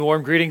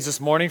Warm greetings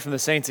this morning from the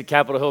saints at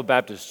Capitol Hill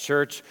Baptist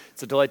Church.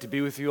 It's a delight to be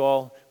with you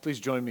all. Please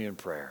join me in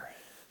prayer.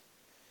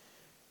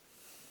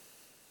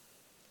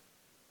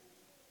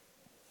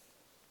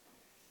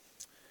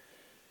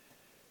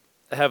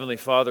 Heavenly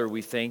Father,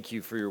 we thank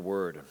you for your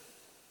word.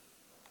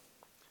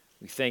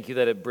 We thank you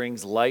that it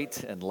brings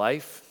light and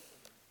life.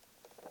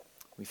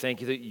 We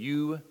thank you that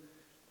you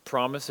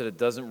promise that it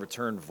doesn't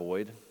return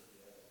void.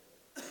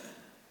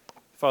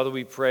 Father,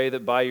 we pray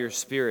that by your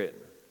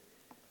Spirit,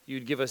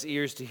 you'd give us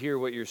ears to hear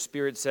what your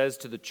Spirit says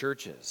to the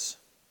churches.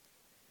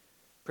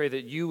 Pray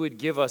that you would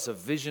give us a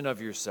vision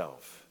of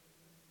yourself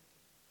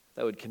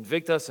that would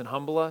convict us and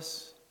humble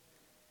us,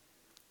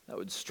 that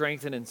would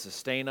strengthen and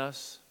sustain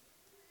us,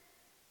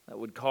 that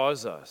would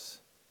cause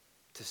us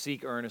to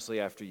seek earnestly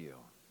after you.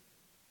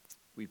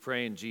 We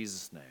pray in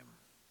Jesus' name.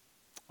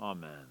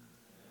 Amen.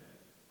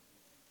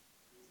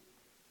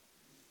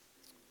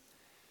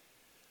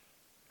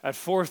 At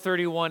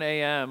 4:31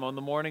 a.m. on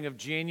the morning of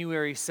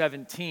January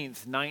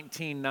 17th,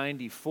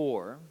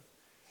 1994,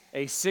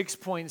 a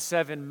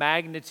 6.7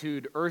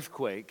 magnitude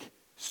earthquake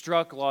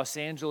struck Los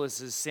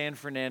Angeles' San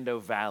Fernando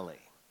Valley.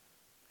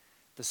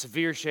 The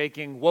severe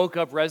shaking woke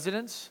up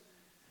residents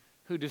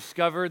who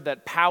discovered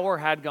that power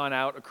had gone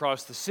out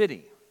across the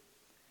city.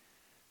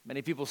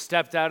 Many people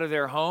stepped out of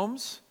their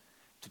homes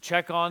to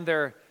check on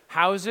their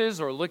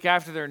houses or look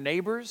after their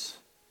neighbors,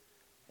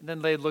 and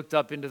then they looked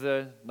up into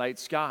the night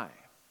sky.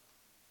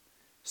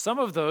 Some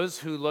of those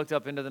who looked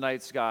up into the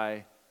night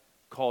sky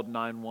called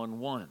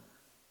 911.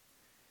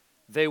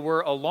 They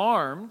were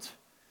alarmed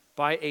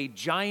by a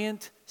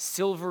giant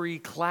silvery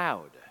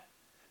cloud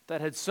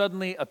that had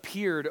suddenly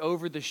appeared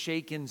over the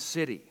shaken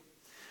city.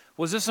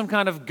 Was this some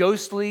kind of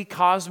ghostly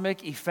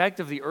cosmic effect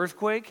of the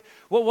earthquake?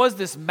 What was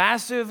this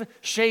massive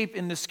shape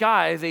in the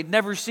sky they'd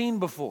never seen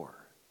before?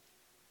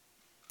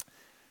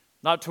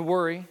 Not to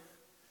worry,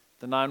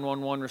 the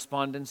 911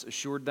 respondents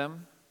assured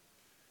them.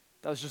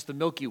 That was just the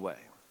Milky Way,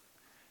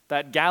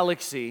 that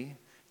galaxy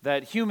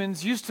that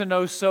humans used to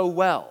know so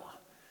well,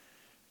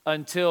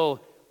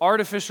 until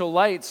artificial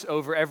lights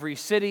over every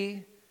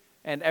city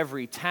and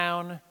every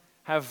town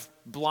have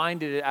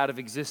blinded it out of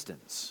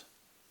existence.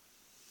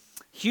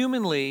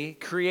 Humanly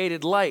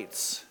created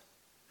lights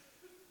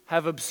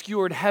have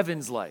obscured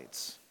heaven's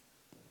lights.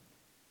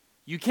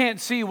 You can't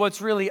see what's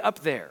really up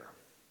there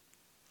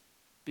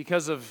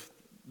because of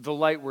the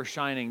light we're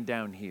shining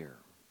down here.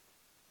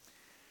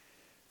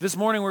 This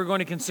morning we're going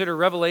to consider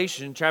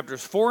Revelation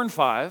chapters 4 and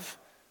 5,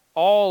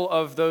 all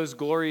of those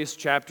glorious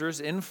chapters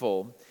in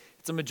full.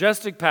 It's a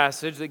majestic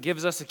passage that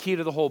gives us a key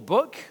to the whole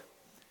book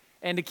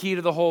and a key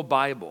to the whole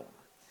Bible.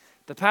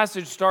 The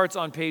passage starts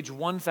on page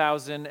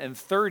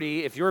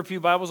 1030. If your pew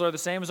Bibles are the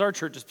same as our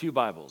church's pew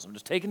Bibles, I'm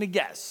just taking a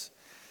guess.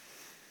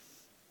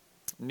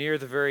 Near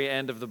the very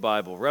end of the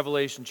Bible,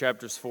 Revelation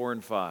chapters 4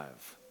 and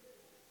 5.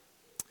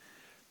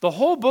 The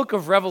whole book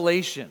of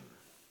Revelation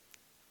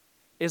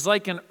is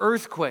like an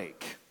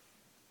earthquake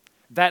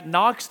that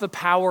knocks the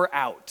power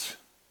out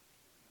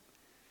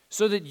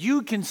so that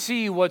you can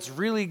see what's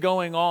really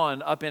going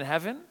on up in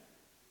heaven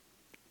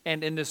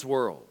and in this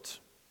world.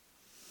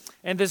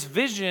 And this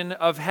vision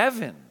of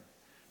heaven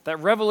that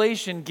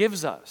Revelation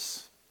gives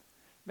us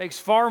makes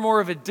far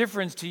more of a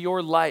difference to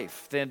your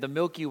life than the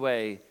Milky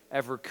Way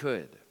ever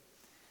could.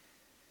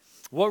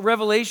 What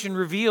Revelation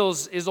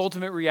reveals is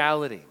ultimate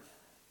reality.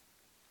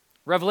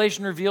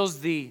 Revelation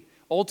reveals the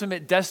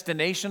ultimate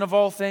destination of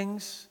all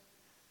things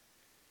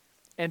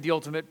and the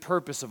ultimate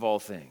purpose of all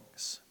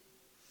things.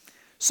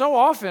 So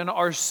often,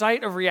 our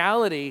sight of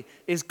reality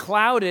is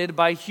clouded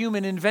by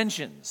human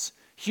inventions,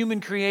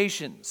 human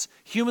creations,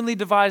 humanly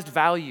devised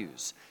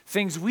values,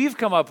 things we've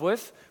come up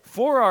with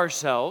for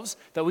ourselves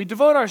that we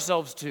devote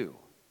ourselves to,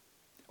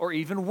 or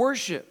even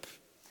worship.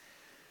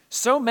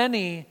 So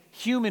many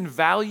human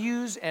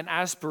values and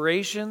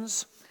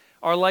aspirations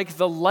are like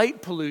the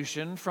light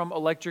pollution from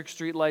electric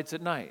street lights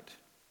at night.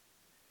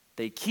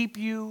 They keep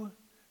you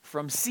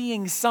from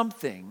seeing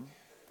something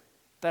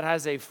that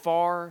has a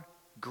far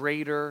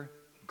greater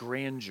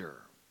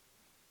grandeur.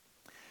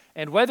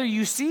 And whether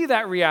you see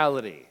that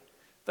reality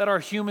that our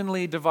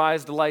humanly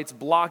devised lights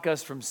block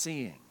us from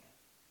seeing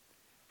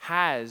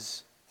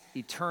has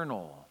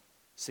eternal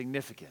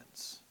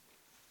significance.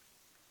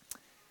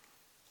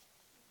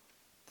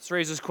 This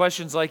raises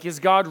questions like, is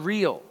God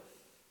real?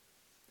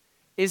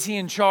 Is he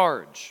in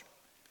charge?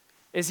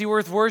 Is he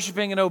worth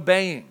worshiping and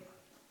obeying?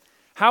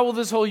 How will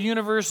this whole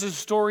universe's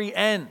story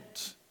end?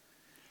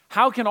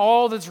 How can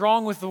all that's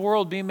wrong with the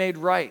world be made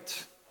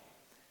right?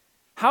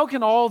 How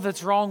can all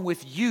that's wrong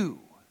with you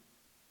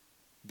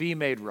be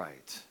made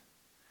right?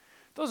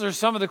 Those are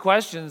some of the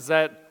questions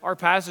that our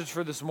passage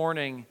for this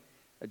morning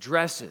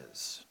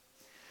addresses.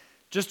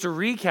 Just to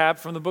recap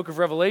from the book of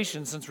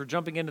Revelation, since we're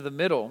jumping into the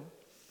middle,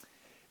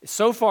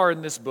 so far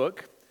in this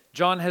book,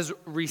 John has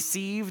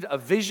received a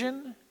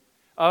vision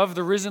of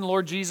the risen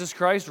Lord Jesus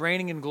Christ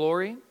reigning in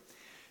glory.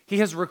 He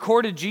has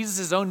recorded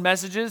Jesus' own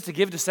messages to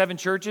give to 7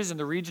 churches in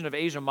the region of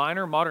Asia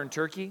Minor, modern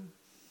Turkey.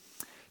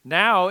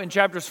 Now, in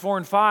chapters 4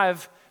 and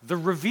 5, the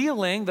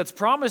revealing that's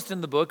promised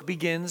in the book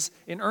begins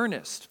in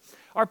earnest.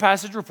 our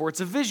passage reports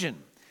a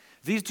vision.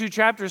 These 2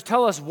 chapters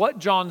tell us what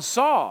John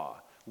saw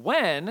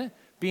when,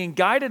 being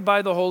guided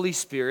by the Holy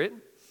Spirit,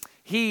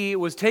 he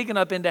was taken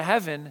up into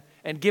heaven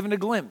and given a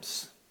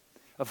glimpse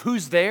of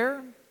who's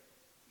there,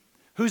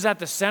 who's at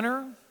the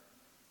center,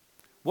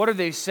 what are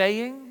they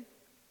saying,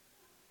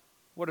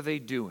 what are they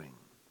doing.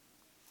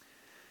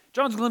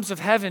 John's glimpse of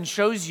heaven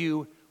shows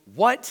you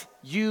what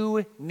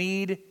you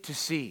need to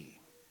see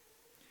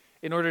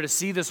in order to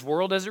see this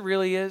world as it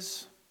really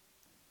is,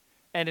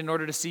 and in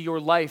order to see your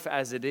life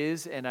as it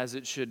is and as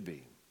it should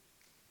be.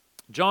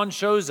 John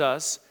shows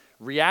us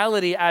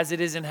reality as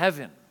it is in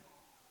heaven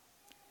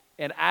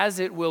and as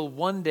it will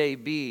one day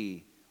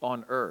be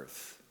on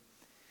earth.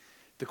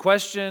 The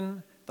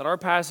question that our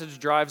passage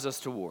drives us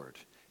toward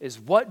is,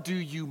 what do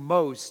you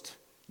most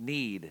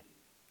need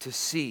to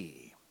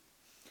see?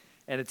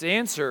 And its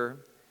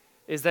answer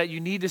is that you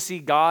need to see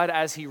God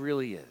as he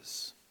really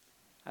is,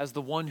 as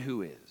the one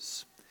who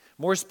is.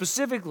 More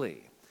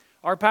specifically,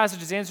 our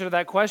passage's answer to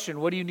that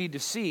question, what do you need to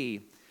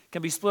see,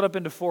 can be split up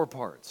into 4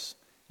 parts.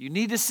 You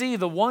need to see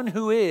the one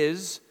who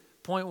is,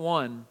 point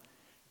 1,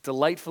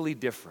 delightfully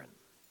different.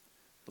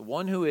 The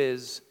one who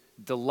is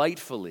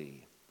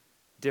delightfully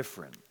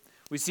different.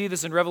 We see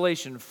this in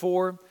Revelation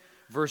 4,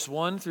 verse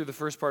 1 through the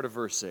first part of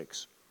verse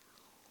 6.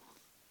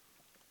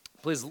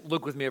 Please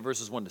look with me at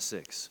verses 1 to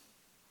 6.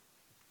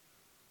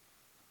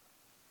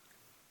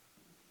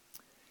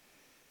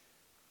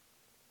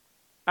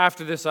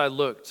 After this I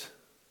looked,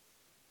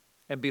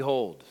 and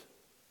behold,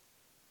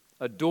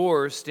 a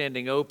door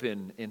standing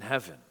open in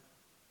heaven.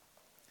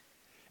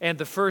 And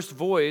the first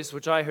voice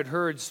which I had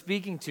heard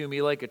speaking to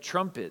me like a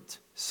trumpet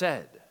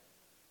said,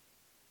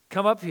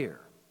 "Come up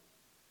here,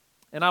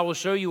 and I will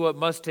show you what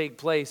must take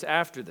place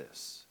after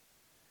this."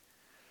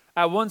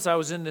 At once I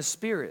was in the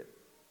Spirit,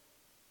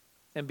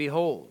 and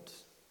behold,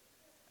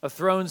 a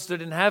throne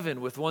stood in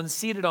heaven with one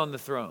seated on the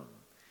throne.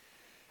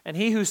 And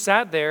he who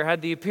sat there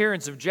had the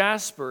appearance of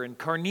jasper and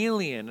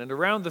carnelian, and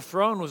around the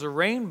throne was a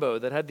rainbow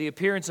that had the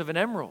appearance of an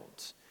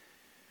emerald.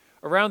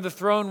 Around the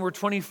throne were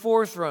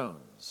 24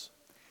 thrones,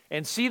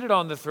 and seated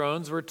on the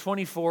thrones were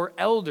 24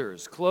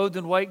 elders, clothed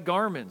in white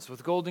garments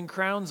with golden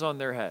crowns on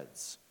their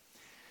heads.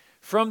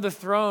 From the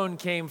throne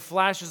came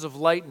flashes of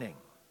lightning,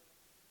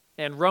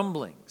 and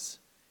rumblings,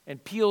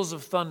 and peals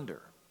of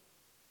thunder.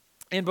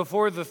 And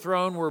before the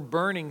throne were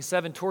burning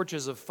 7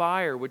 torches of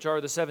fire, which are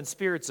the 7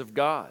 spirits of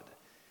God.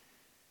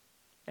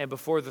 And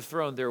before the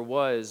throne there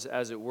was,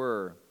 as it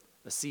were,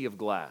 a sea of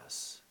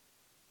glass,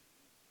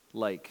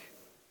 like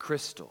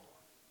crystal.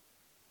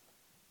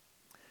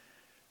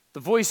 The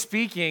voice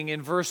speaking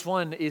in verse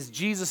 1 is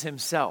Jesus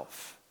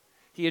himself.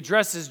 He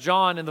addresses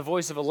John in the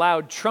voice of a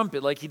loud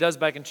trumpet, like he does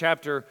back in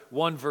chapter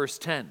 1, verse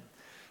 10.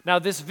 Now,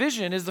 this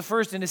vision is the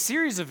first in a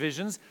series of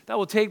visions that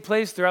will take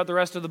place throughout the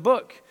rest of the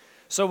book.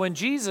 So when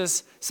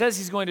Jesus says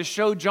he's going to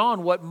show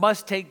John what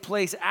must take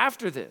place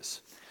after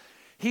this,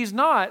 he's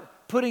not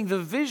putting the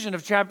vision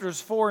of chapters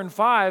 4 and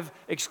 5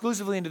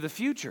 exclusively into the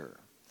future.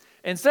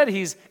 Instead,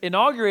 he's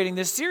inaugurating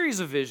this series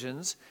of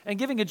visions and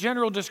giving a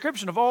general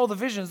description of all the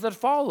visions that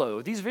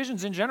follow. These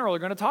visions in general are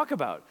going to talk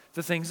about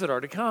the things that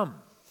are to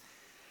come.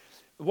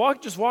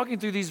 Just walking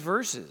through these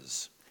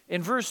verses.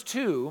 In verse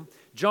 2,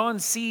 John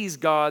sees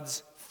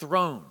God's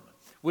throne,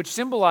 which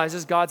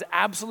symbolizes God's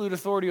absolute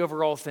authority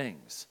over all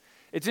things.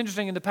 It's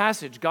interesting in the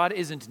passage, God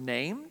isn't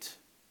named,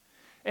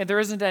 and there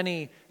isn't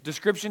any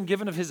description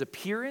given of his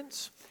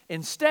appearance.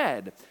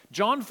 Instead,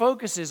 John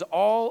focuses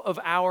all of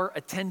our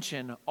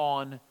attention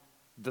on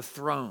the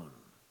throne.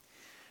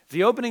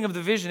 The opening of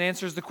the vision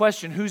answers the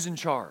question, who's in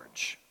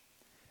charge?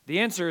 The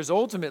answer is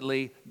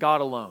ultimately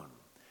God alone.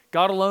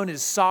 God alone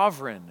is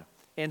sovereign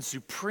and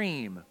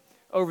supreme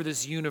over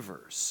this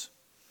universe.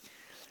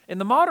 In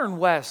the modern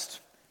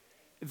West,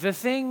 the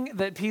thing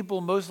that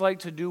people most like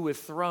to do with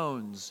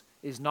thrones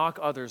is knock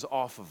others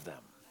off of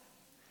them.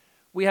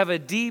 We have a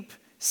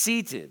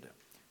deep-seated,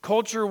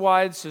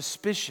 culture-wide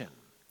suspicion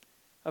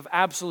of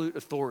absolute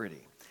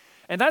authority.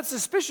 And that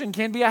suspicion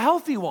can be a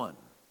healthy one,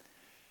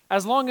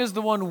 as long as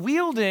the one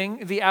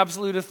wielding the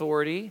absolute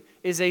authority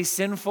is a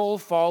sinful,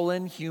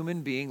 fallen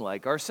human being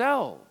like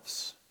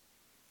ourselves.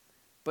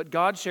 But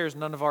God shares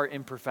none of our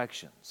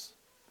imperfections.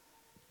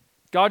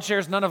 God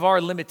shares none of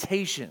our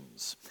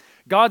limitations.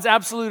 God's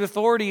absolute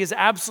authority is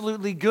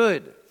absolutely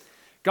good.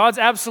 God's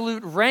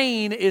absolute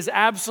reign is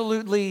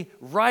absolutely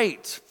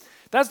right.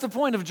 That's the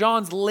point of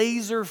John's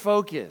laser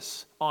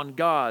focus on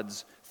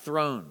God's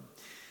throne.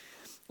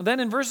 Then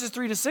in verses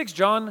 3 to 6,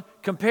 John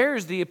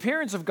compares the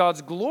appearance of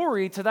God's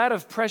glory to that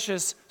of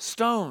precious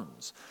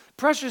stones.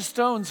 Precious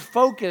stones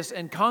focus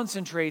and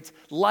concentrate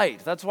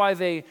light. That's why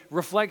they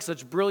reflect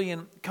such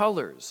brilliant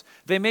colors.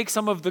 They make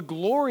some of the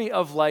glory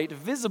of light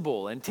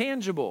visible and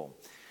tangible.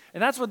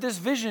 And that's what this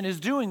vision is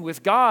doing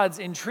with God's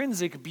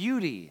intrinsic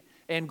beauty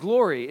and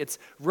glory. It's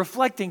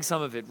reflecting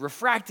some of it,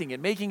 refracting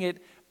it, making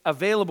it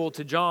available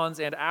to John's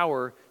and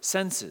our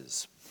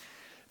senses.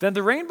 Then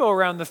the rainbow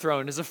around the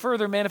throne is a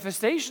further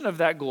manifestation of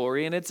that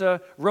glory, and it's a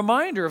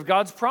reminder of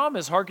God's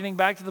promise, hearkening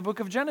back to the book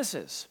of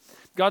Genesis.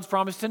 God's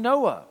promise to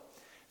Noah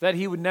that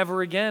he would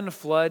never again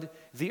flood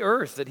the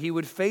earth, that he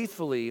would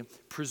faithfully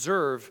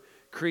preserve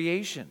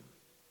creation.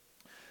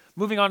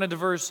 Moving on into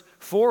verse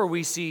 4,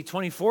 we see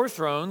 24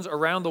 thrones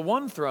around the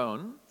one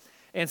throne,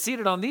 and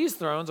seated on these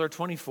thrones are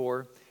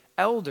 24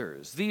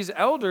 elders. These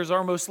elders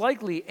are most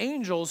likely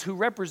angels who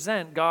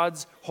represent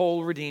God's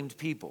whole redeemed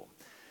people.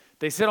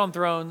 They sit on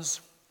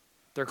thrones,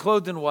 they're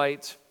clothed in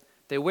white,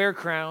 they wear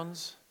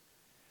crowns.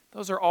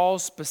 Those are all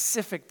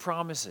specific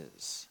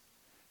promises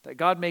that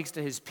God makes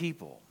to his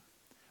people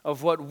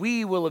of what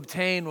we will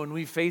obtain when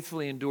we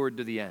faithfully endured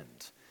to the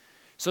end.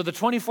 So the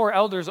 24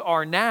 elders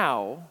are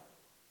now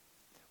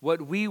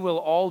what we will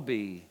all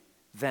be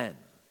then.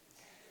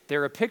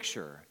 They're a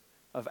picture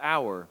of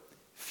our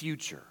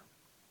future.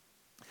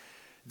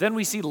 Then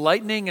we see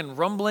lightning and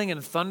rumbling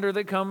and thunder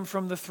that come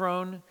from the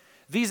throne.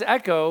 These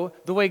echo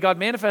the way God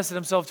manifested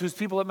himself to his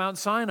people at Mount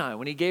Sinai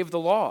when he gave the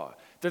law.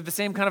 They're the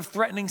same kind of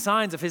threatening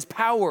signs of his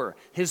power,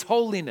 his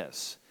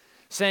holiness,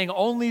 saying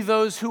only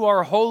those who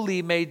are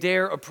holy may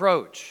dare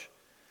approach.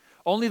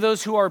 Only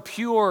those who are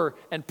pure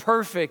and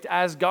perfect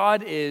as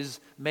God is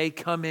may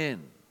come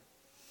in.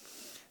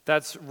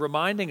 That's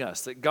reminding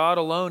us that God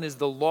alone is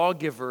the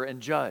lawgiver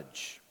and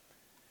judge,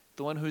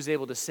 the one who's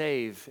able to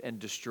save and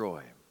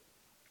destroy.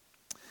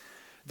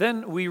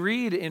 Then we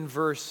read in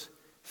verse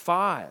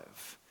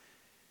 5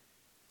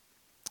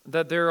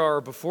 that there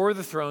are before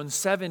the throne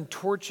 7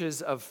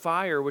 torches of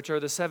fire, which are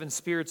the 7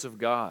 spirits of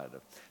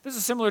God. This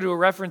is similar to a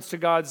reference to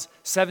God's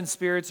 7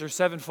 spirits or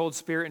sevenfold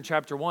spirit in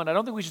chapter 1. I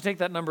don't think we should take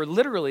that number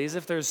literally as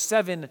if there's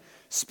 7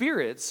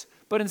 spirits,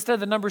 but instead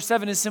the number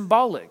 7 is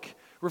symbolic,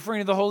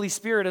 referring to the Holy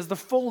Spirit as the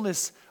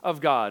fullness of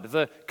God,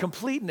 the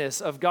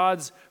completeness of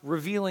God's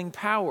revealing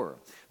power.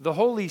 The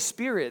Holy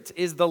Spirit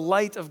is the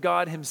light of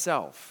God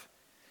himself.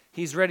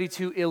 He's ready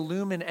to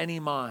illumine any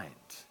mind.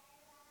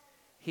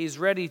 He's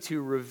ready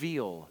to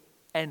reveal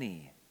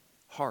any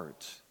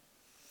heart.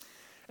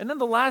 And then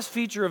the last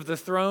feature of the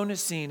throne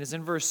scene is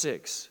in verse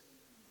 6.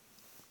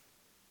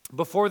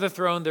 Before the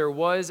throne there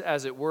was,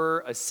 as it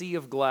were, a sea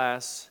of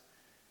glass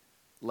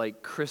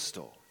like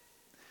crystal.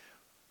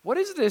 What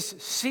is this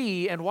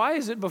sea, and why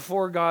is it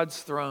before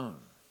God's throne?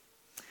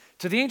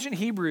 To the ancient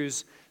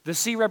Hebrews, the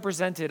sea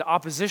represented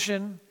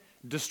opposition,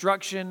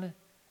 destruction,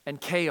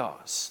 and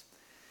chaos.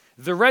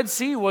 The Red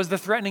Sea was the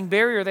threatening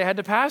barrier they had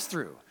to pass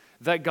through,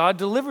 that God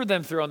delivered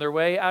them through on their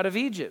way out of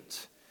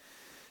Egypt.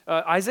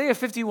 Isaiah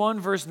 51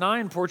 verse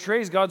 9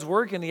 portrays God's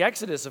work in the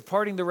Exodus of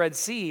parting the Red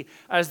Sea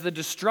as the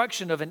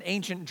destruction of an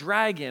ancient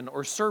dragon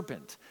or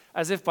serpent,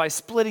 as if by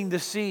splitting the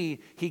sea,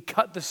 he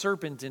cut the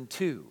serpent in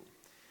two.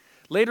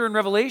 Later in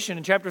Revelation,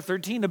 in chapter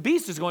 13, a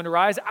beast is going to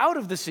rise out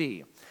of the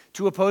sea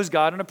to oppose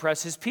God and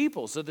oppress his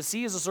people. So the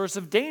sea is a source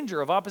of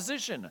danger, of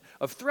opposition,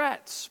 of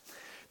threats.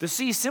 The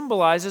sea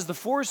symbolizes the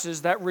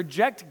forces that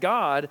reject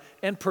God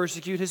and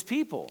persecute his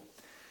people.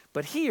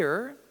 But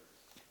here,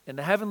 in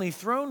the heavenly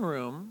throne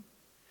room,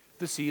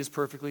 the sea is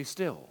perfectly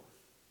still.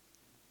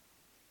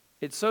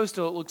 It's so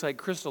still it looks like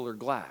crystal or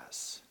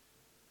glass.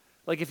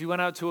 Like if you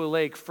went out to a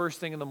lake first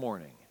thing in the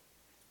morning,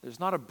 there's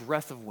not a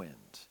breath of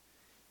wind.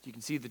 You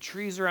can see the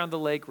trees around the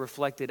lake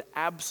reflected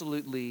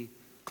absolutely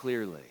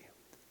clearly.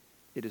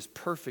 It is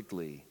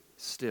perfectly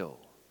still.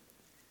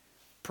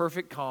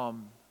 Perfect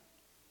calm,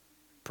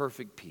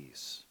 perfect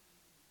peace.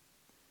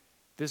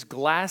 This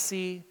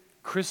glassy,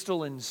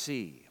 crystalline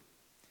sea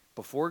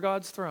before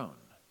God's throne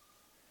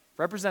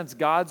represents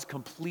God's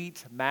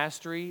complete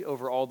mastery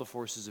over all the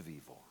forces of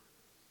evil.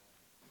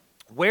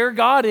 Where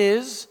God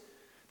is,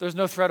 there's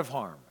no threat of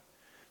harm.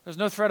 There's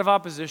no threat of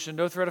opposition,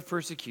 no threat of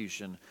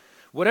persecution.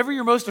 Whatever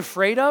you're most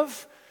afraid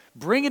of,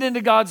 bring it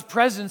into God's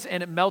presence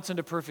and it melts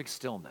into perfect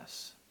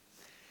stillness.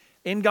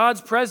 In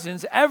God's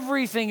presence,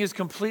 everything is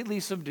completely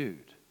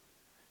subdued,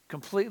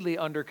 completely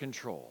under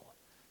control.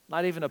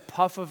 Not even a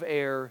puff of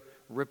air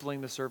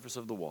rippling the surface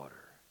of the water.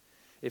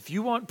 If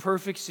you want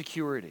perfect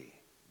security,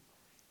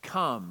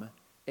 come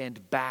and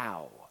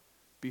bow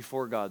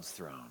before God's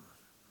throne.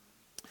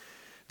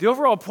 The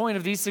overall point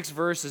of these 6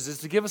 verses is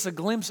to give us a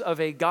glimpse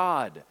of a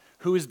God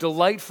who is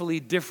delightfully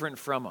different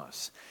from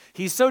us.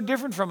 He's so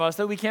different from us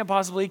that we can't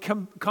possibly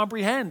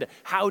comprehend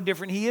how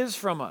different he is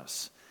from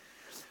us.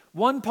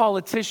 One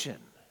politician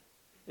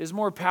is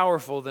more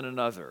powerful than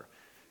another.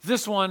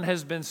 This one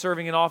has been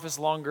serving in office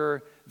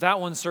longer. That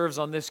one serves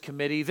on this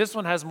committee. This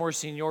one has more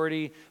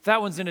seniority.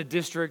 That one's in a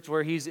district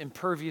where he's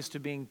impervious to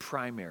being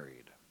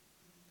primaried.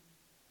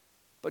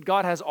 But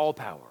God has all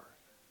power,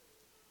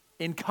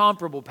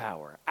 incomparable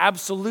power,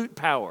 absolute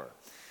power.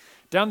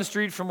 Down the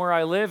street from where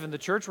I live and the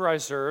church where I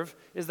serve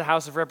is the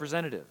House of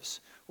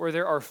Representatives, where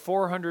there are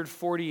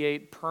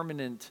 448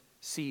 permanent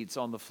seats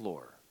on the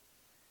floor.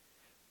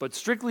 But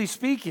strictly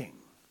speaking,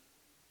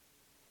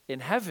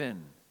 in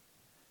heaven,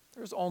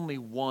 there's only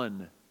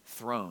one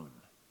throne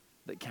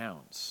that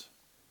counts.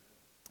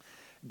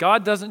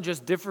 God doesn't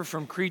just differ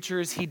from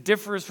creatures, he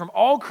differs from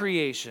all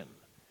creation,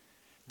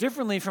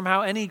 differently from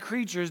how any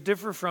creatures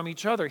differ from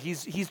each other.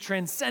 He's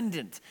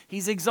transcendent,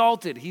 he's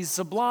exalted, he's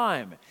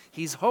sublime,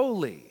 he's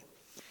holy.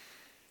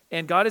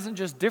 And God isn't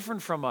just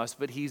different from us,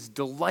 but he's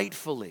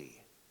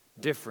delightfully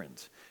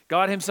different.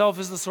 God himself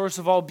is the source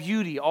of all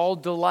beauty, all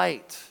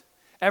delight,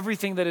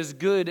 everything that is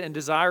good and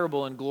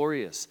desirable and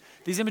glorious.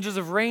 These images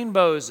of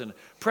rainbows and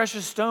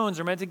precious stones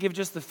are meant to give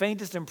just the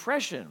faintest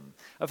impression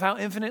of how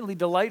infinitely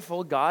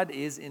delightful God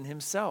is in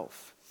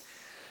himself.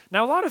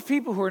 Now, a lot of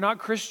people who are not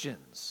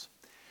Christians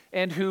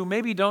and who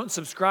maybe don't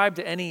subscribe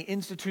to any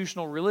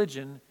institutional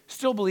religion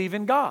still believe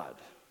in God.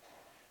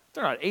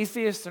 They're not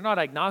atheists, they're not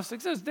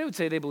agnostics, they would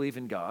say they believe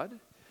in God.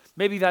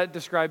 Maybe that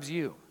describes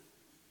you.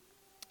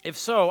 If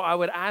so, I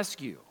would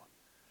ask you,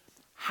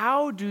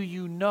 how do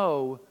you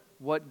know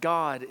what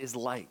God is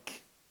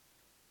like?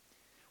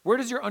 Where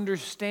does your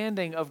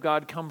understanding of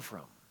God come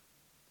from?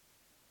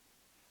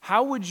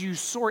 How would you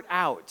sort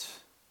out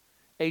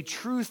a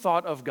true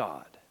thought of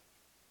God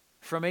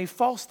from a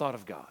false thought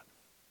of God?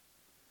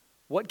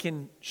 What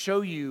can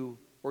show you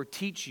or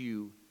teach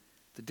you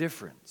the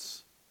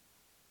difference?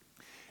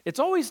 It's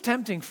always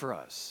tempting for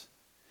us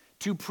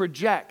to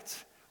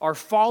project our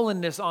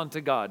fallenness onto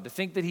God, to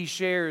think that he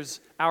shares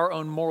our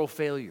own moral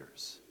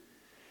failures.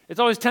 It's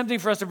always tempting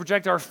for us to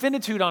project our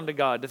finitude onto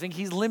God, to think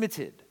he's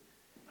limited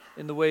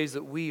in the ways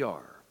that we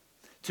are.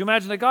 To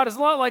imagine that God is a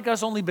lot like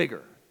us, only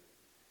bigger.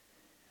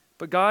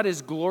 But God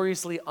is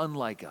gloriously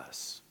unlike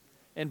us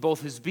in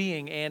both his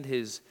being and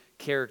his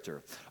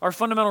character. Our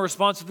fundamental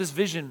response to this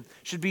vision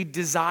should be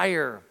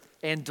desire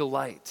and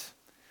delight.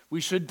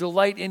 We should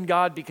delight in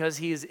God because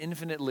he is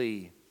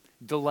infinitely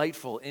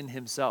delightful in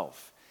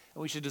himself.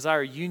 And we should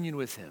desire union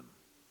with him,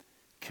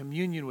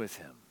 communion with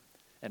him,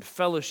 and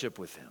fellowship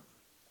with him.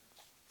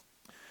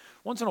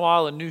 Once in a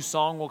while, a new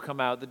song will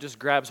come out that just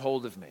grabs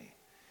hold of me.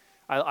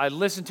 I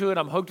listen to it,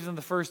 I'm hooked within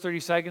the first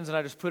 30 seconds, and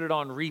I just put it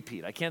on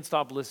repeat. I can't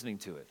stop listening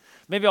to it.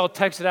 Maybe I'll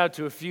text it out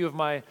to a few of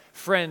my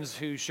friends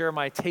who share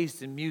my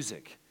taste in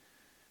music.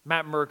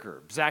 Matt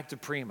Merker, Zach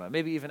DePrima,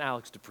 maybe even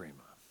Alex DePrima.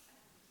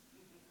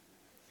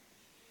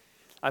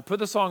 I put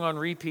the song on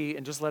repeat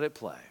and just let it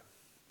play.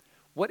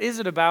 What is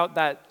it about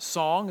that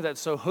song that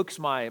so hooks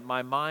my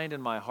mind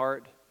and my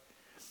heart?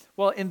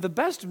 Well, in the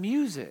best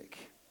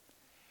music,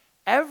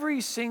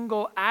 every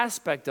single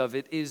aspect of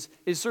it is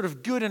sort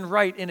of good and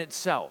right in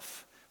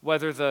itself,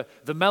 whether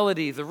the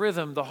melody, the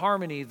rhythm, the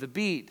harmony, the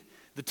beat,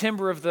 the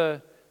timbre of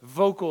the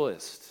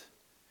vocalist,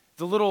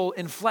 the little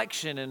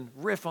inflection and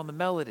riff on the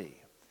melody.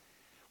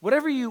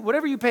 Whatever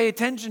you pay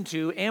attention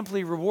to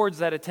amply rewards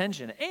that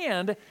attention,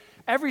 and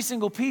every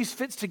single piece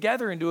fits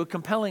together into a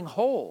compelling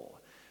whole,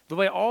 the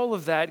way all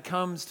of that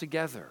comes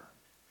together.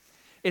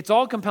 It's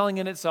all compelling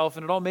in itself,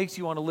 and it all makes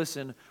you want to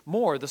listen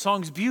more. The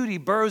song's beauty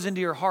burrows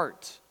into your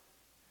heart,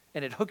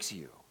 and it hooks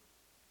you.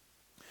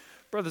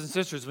 Brothers and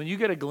sisters, when you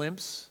get a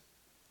glimpse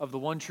of the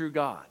one true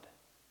God,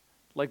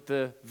 like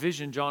the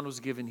vision John was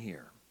given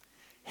here,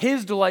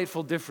 his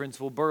delightful difference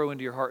will burrow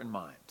into your heart and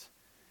mind.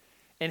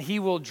 And he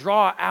will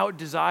draw out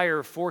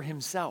desire for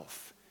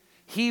himself.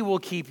 He will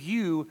keep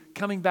you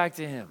coming back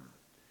to him,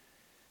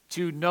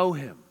 to know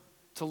him,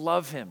 to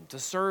love him, to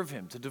serve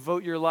him, to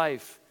devote your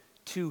life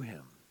to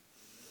him.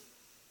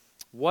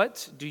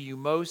 What do you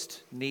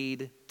most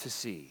need to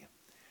see?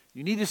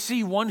 You need to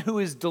see one who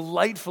is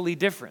delightfully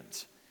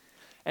different.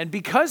 And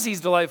because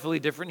he's delightfully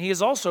different, he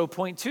is also,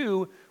 point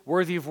two,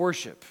 worthy of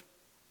worship.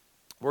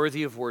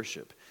 Worthy of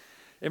worship.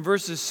 In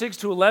verses 6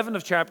 to 11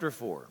 of chapter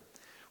 4,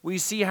 we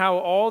see how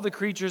all the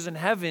creatures in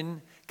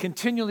heaven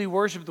continually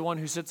worship the one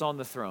who sits on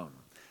the throne.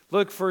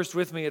 Look first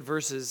with me at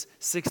verses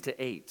 6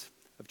 to 8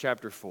 of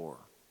chapter 4.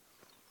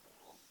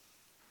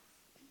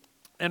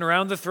 And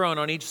around the throne,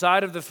 on each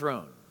side of the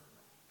throne,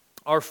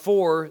 are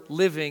 4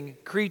 living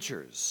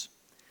creatures,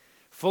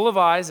 full of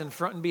eyes in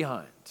front and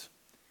behind.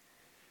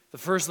 The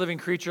first living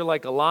creature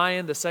like a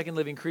lion, the second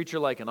living creature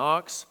like an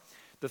ox,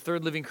 the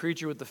third living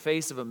creature with the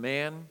face of a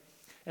man,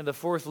 and the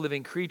fourth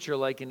living creature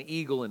like an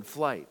eagle in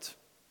flight.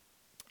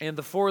 And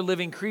the 4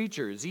 living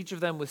creatures, each of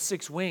them with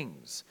 6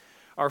 wings,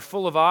 are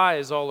full of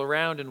eyes all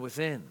around and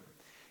within.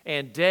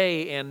 And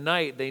day and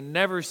night they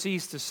never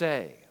cease to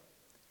say,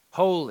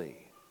 Holy,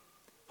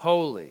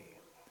 holy,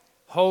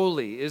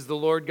 holy is the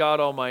Lord God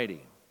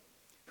Almighty,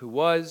 who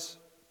was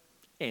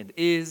and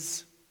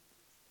is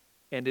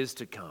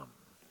to come.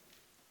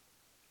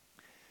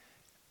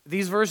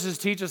 These verses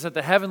teach us that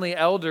the heavenly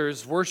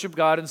elders worship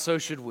God, and so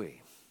should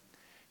we.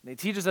 They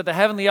teach us that the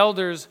heavenly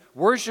elders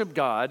worship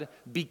God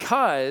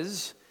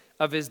because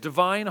of his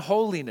divine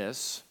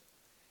holiness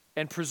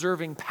and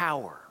preserving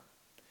power.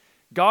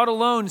 God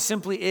alone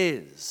simply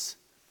is.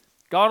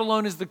 God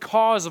alone is the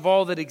cause of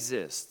all that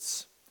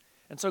exists.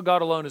 And so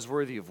God alone is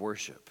worthy of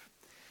worship.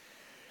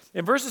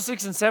 In verses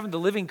 6 and 7, the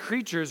living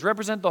creatures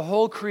represent the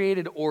whole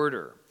created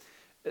order.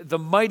 The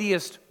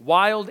mightiest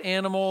wild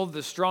animal,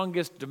 the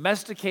strongest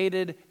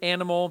domesticated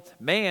animal,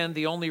 man,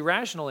 the only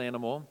rational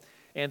animal,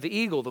 and the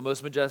eagle, the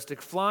most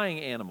majestic flying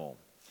animal.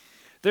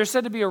 They're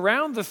said to be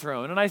around the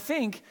throne, and I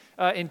think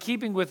in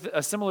keeping with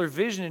a similar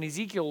vision in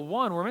Ezekiel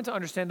 1, we're meant to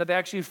understand that they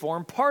actually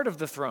form part of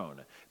the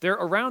throne. They're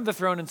around the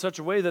throne in such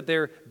a way that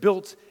they're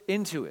built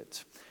into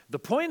it. The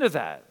point of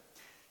that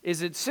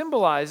is it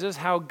symbolizes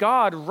how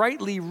God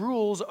rightly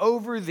rules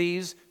over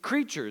these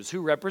creatures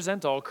who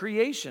represent all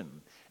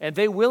creation. and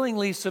they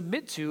willingly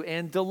submit to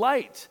and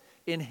delight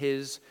in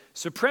his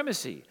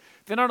supremacy.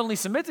 They not only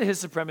submit to his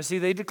supremacy,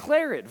 they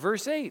declare it.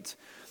 Verse 8,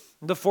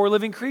 the four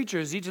living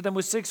creatures, each of them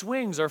with 6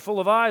 wings, are full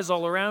of eyes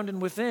all around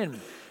and within.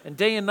 And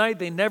day and night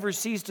they never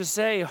cease to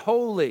say,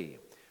 Holy,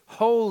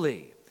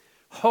 holy,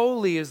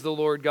 holy is the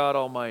Lord God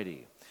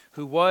Almighty,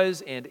 who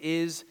was and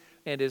is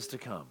to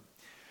come.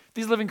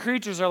 These living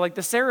creatures are like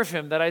the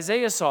seraphim that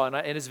Isaiah saw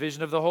in his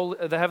vision of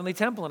the heavenly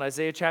temple in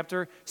Isaiah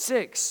chapter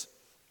 6.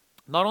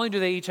 Not only do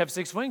they each have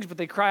 6 wings, but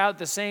they cry out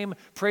the same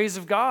praise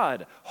of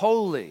God.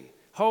 Holy,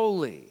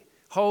 holy,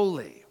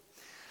 holy.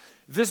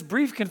 This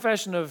brief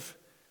confession of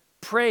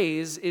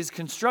praise is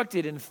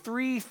constructed in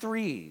 3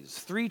 threes,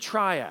 3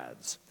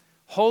 triads.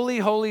 Holy,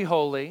 holy,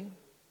 holy,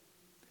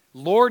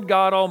 Lord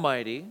God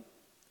Almighty,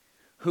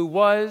 who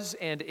was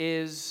and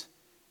is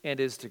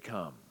to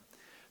come.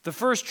 The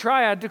first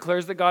triad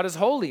declares that God is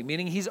holy,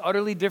 meaning he's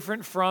utterly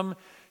different from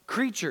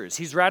creatures.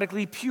 He's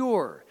radically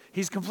pure.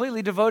 He's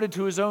completely devoted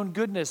to his own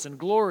goodness and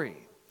glory.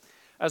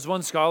 As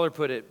one scholar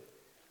put it,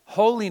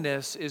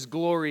 holiness is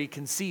glory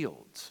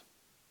concealed.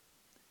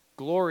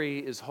 Glory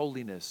is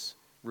holiness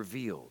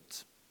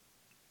revealed.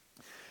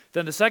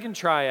 Then the second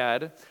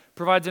triad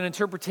provides an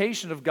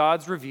interpretation of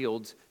God's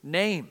revealed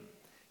name.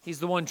 He's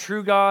the one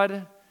true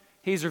God.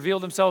 He's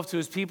revealed himself to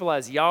his people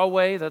as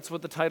Yahweh. That's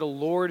what the title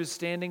Lord is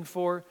standing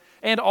for.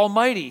 And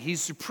Almighty.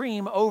 He's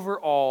supreme over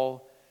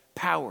all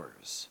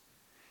powers.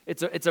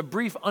 It's a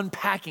brief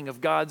unpacking of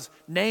God's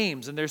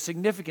names and their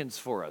significance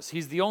for us.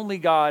 He's the only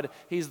God.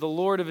 He's the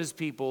Lord of his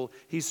people.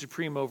 He's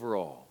supreme over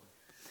all.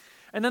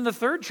 And then the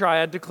third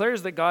triad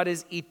declares that God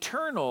is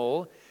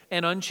eternal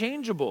and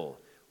unchangeable,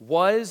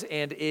 was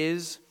and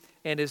is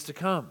to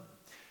come.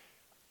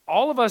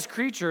 All of us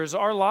creatures,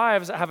 our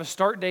lives have a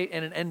start date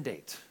and an end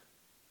date.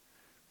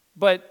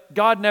 But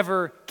God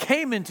never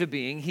came into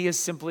being. He has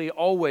simply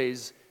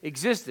always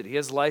existed. He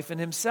has life in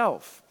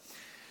himself.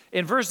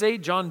 In verse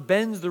 8, John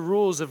bends the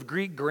rules of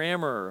Greek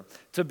grammar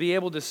to be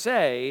able to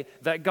say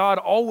that God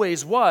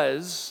always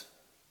was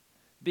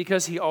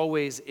because he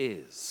always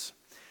is.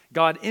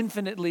 God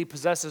infinitely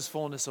possesses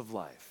fullness of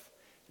life.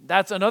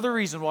 That's another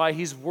reason why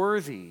he's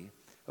worthy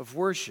of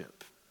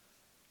worship.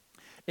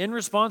 In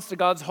response to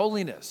God's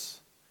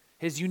holiness,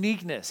 his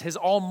uniqueness, his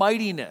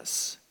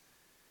almightiness,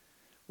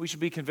 we should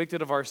be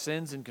convicted of our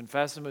sins and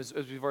confess them as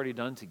we've already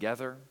done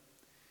together.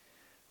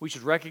 We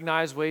should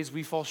recognize ways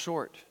we fall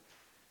short,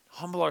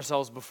 humble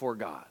ourselves before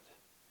God,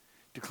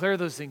 declare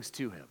those things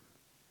to him,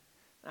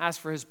 ask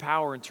for his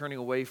power in turning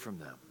away from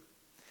them.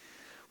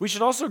 We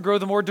should also grow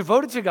the more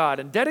devoted to God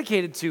and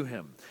dedicated to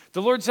him.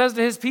 The Lord says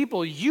to his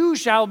people, you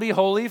shall be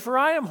holy, for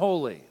I am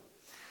holy.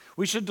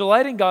 We should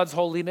delight in God's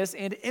holiness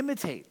and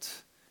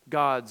imitate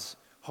God's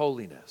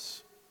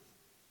holiness.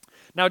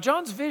 Now,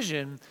 John's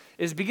vision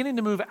is beginning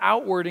to move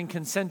outward in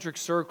concentric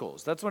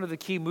circles. That's one of the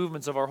key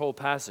movements of our whole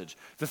passage.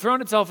 The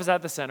throne itself is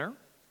at the center.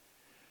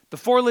 The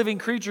 4 living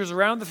creatures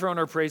around the throne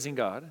are praising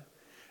God.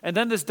 And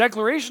then this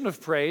declaration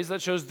of praise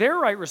that shows their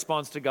right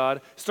response to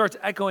God starts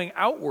echoing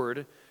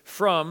outward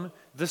from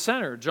the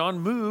center. John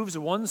moves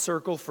 1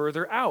 circle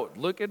further out.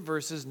 Look at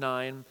verses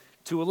 9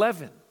 to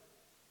 11.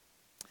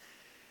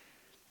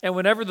 And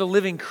whenever the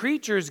living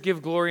creatures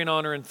give glory and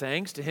honor and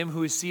thanks to him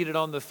who is seated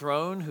on the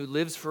throne, who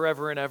lives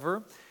forever and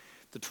ever,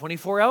 the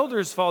 24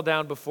 elders fall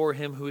down before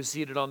him who is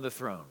seated on the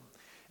throne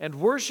and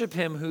worship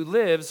him who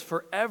lives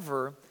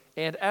forever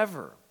and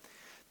ever.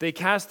 They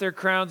cast their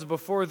crowns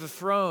before the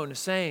throne,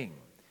 saying,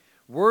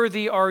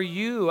 worthy are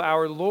you,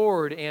 our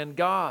Lord and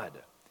God,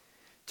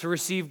 to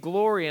receive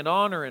glory and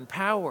honor and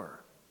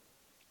power.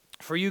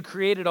 For you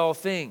created all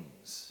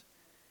things,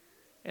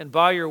 and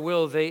by your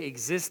will they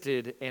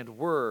existed and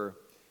were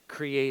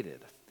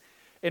created.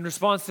 In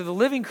response to the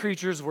living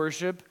creatures'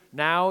 worship,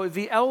 now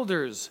the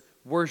elders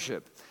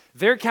worship.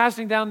 Their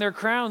casting down their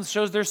crowns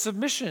shows their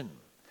submission.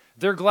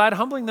 They're glad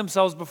humbling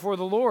themselves before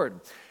the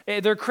Lord.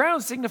 Their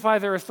crowns signify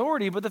their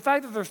authority, but the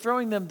fact that they're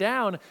throwing them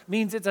down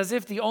means it's as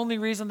if the only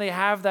reason they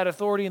have that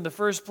authority in the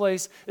first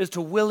place is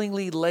to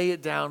willingly lay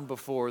it down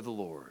before the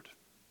Lord.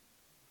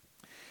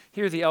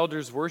 Here the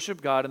elders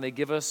worship God and they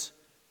give us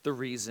the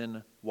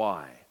reason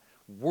why.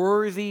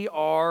 Worthy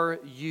are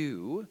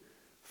you,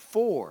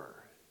 for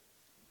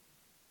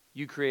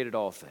you created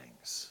all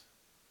things.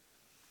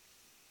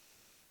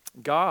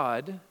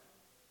 God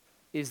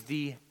is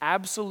the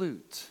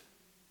absolute,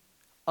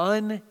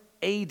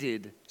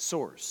 unaided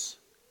source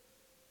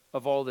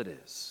of all that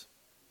is.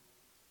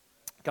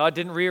 God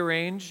didn't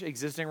rearrange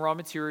existing raw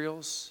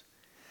materials.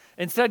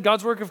 Instead,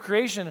 God's work of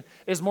creation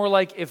is more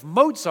like if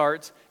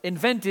Mozart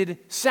invented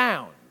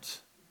sound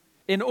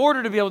in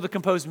order to be able to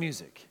compose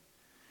music.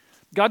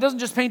 God doesn't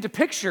just paint a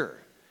picture.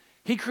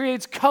 He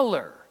creates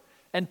color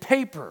and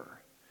paper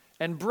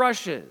and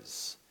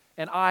brushes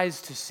and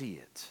eyes to see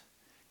it.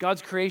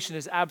 God's creation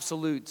is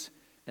absolute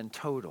and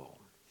total.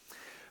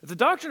 The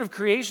doctrine of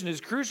creation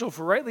is crucial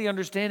for rightly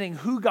understanding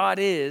who God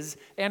is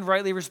and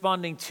rightly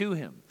responding to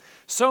him.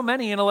 So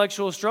many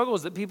intellectual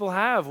struggles that people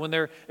have when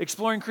they're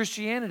exploring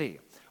Christianity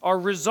are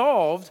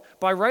resolved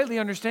by rightly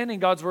understanding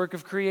God's work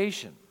of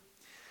creation.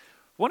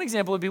 One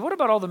example would be, what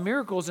about all the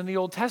miracles in the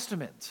Old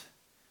Testament?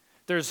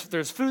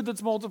 There's food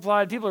that's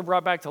multiplied, people are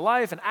brought back to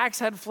life, an axe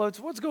head floats.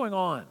 What's going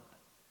on?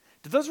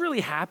 Did those really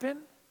happen?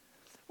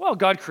 Well,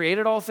 God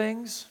created all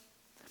things.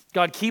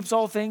 God keeps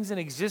all things in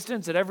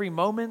existence at every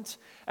moment.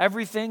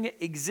 Everything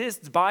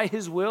exists by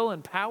his will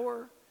and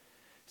power.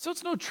 So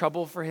it's no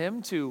trouble for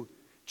him to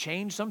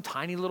change some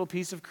tiny little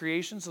piece of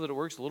creation so that it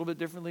works a little bit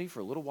differently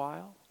for a little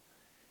while.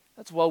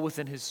 That's well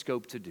within his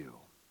scope to do.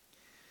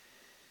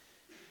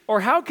 Or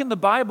how can the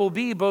Bible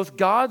be both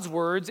God's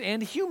words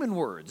and human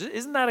words?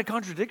 Isn't that a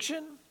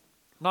contradiction?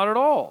 Not at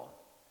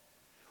all.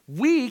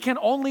 We can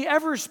only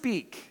ever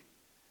speak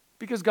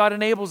because God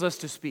enables us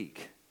to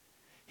speak.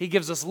 He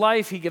gives us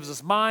life, he gives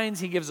us minds,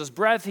 he gives us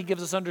breath, he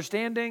gives us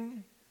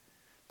understanding.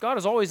 God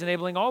is always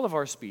enabling all of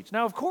our speech.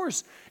 Now, of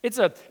course, it's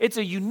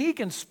a unique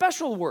and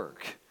special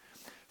work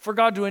for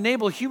God to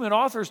enable human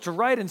authors to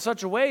write in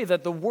such a way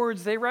that the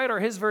words they write are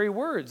his very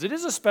words. It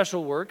is a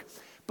special work,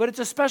 but it's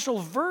a special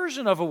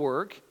version of a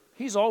work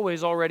he's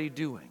always already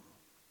doing.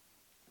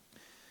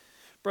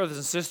 Brothers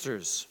and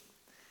sisters,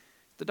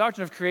 the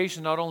doctrine of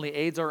creation not only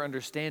aids our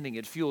understanding,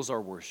 it fuels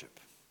our worship.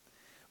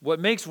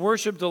 What makes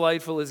worship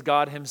delightful is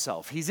God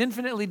himself. He's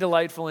infinitely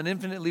delightful and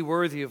infinitely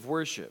worthy of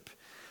worship.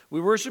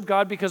 We worship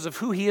God because of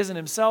who he is in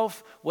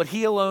himself, what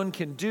he alone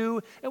can do,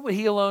 and what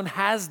he alone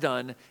has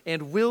done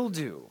and will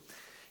do.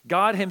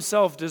 God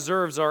himself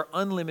deserves our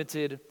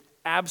unlimited,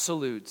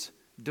 absolute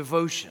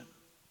devotion.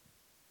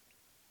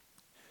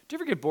 Do you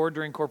ever get bored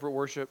during corporate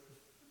worship?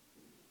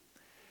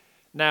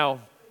 Now,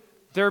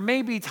 there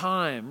may be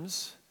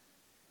times,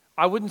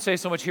 I wouldn't say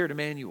so much here at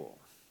Emmanuel,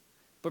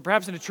 but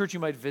perhaps in a church you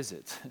might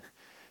visit.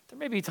 There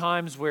may be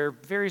times where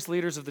various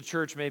leaders of the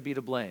church may be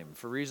to blame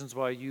for reasons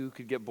why you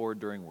could get bored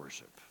during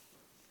worship.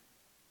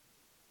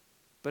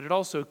 But it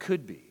also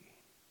could be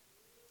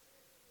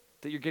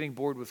that you're getting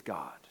bored with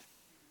God.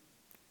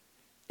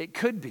 It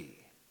could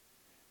be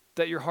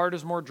that your heart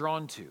is more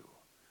drawn to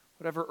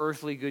whatever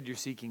earthly good you're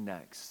seeking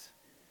next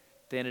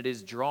than it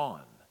is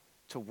drawn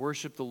to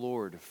worship the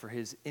Lord for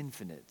his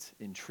infinite,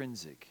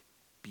 intrinsic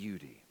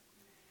beauty.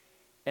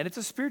 And it's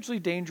a spiritually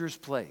dangerous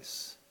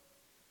place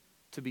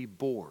to be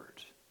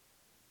bored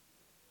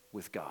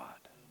with God.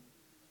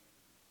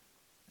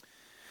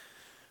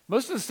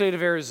 Most of the state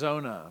of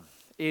Arizona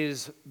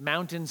is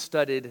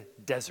mountain-studded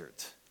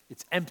desert.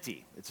 It's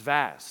empty. It's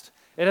vast.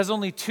 It has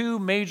only two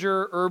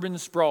major urban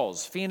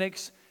sprawls,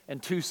 Phoenix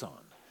and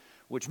Tucson,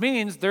 which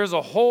means there's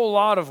a whole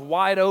lot of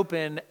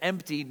wide-open,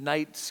 empty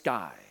night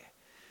sky.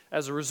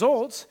 As a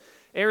result,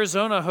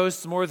 Arizona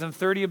hosts more than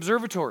 30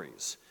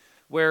 observatories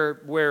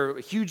where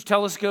huge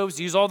telescopes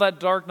use all that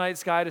dark night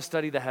sky to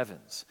study the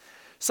heavens.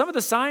 Some of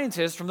the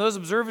scientists from those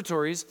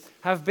observatories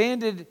have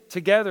banded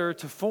together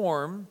to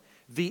form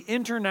the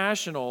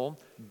International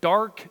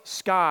Dark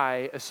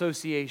Sky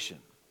Association.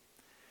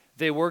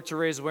 They work to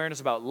raise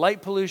awareness about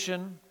light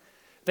pollution.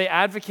 They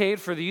advocate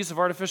for the use of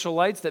artificial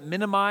lights that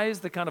minimize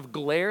the kind of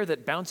glare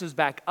that bounces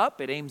back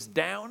up. It aims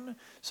down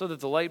so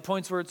that the light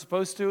points where it's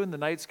supposed to and the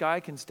night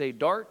sky can stay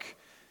dark.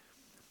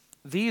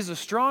 These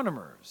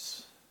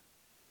astronomers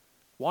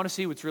want to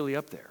see what's really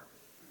up there.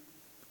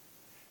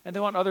 And they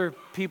want other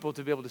people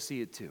to be able to see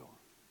it too.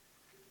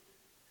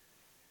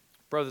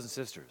 Brothers and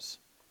sisters,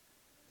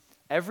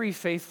 every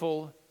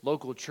faithful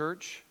local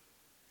church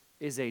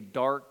is a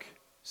dark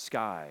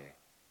sky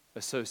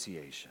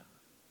association.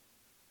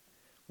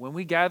 When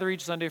we gather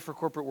each Sunday for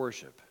corporate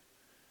worship,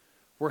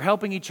 we're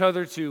helping each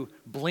other to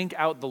blink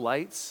out the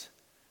lights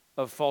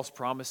of false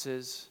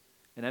promises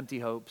and empty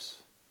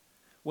hopes.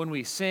 When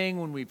we sing,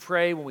 when we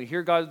pray, when we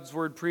hear God's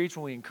word preached,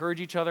 when we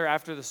encourage each other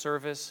after the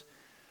service,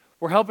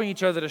 we're helping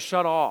each other to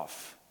shut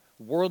off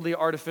worldly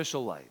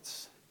artificial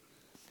lights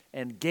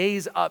and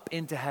gaze up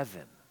into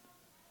heaven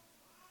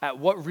at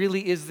what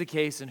really is the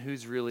case and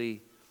who's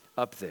really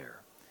up there.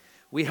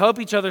 We help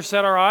each other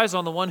set our eyes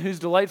on the one who's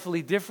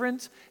delightfully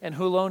different and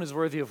who alone is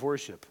worthy of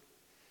worship.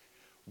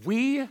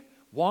 We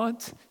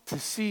want to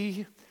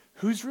see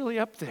who's really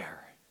up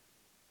there.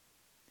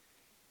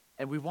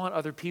 And we want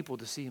other people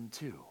to see him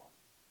too.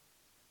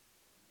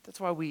 That's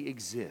why we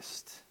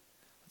exist.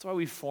 That's why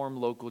we form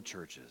local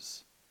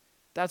churches.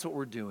 That's what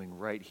we're doing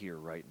right here,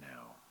 right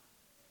now.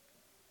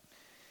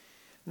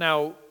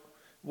 Now,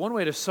 one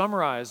way to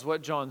summarize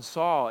what John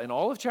saw in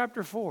all of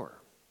chapter 4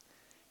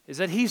 is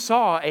that he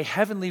saw a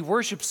heavenly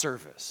worship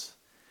service.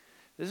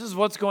 This is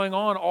what's going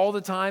on all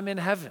the time in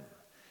heaven.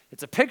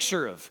 It's a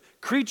picture of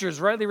creatures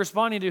rightly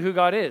responding to who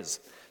God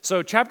is.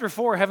 So chapter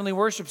 4, heavenly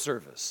worship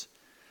service.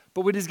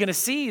 But what he's going to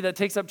see that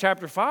takes up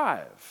chapter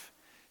 5,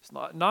 it's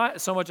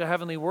not so much a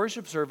heavenly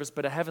worship service,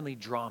 but a heavenly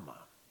drama.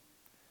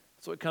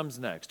 That's what comes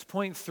next.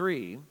 Point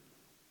 3,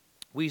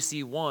 we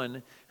see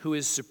one who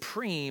is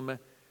supreme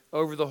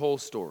over the whole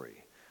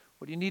story.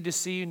 What do you need to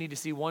see? You need to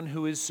see one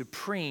who is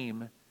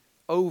supreme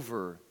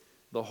over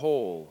the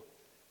whole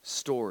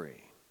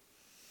story.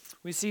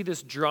 We see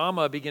this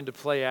drama begin to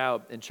play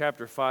out in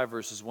chapter 5,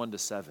 verses 1 to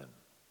 7.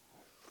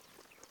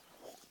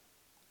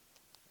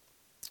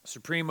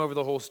 Supreme over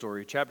the whole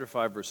story, chapter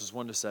 5, verses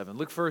 1 to 7.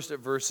 Look first at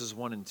verses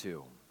 1 and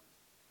 2.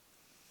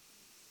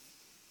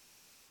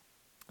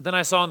 Then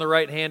I saw in the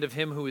right hand of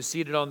him who was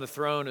seated on the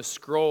throne a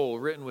scroll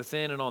written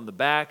within and on the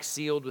back,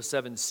 sealed with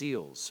 7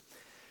 seals.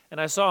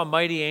 And I saw a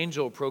mighty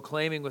angel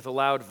proclaiming with a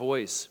loud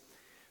voice,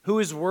 "Who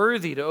is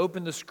worthy to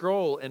open the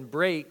scroll and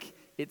break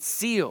its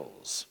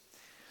seals?"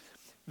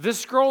 This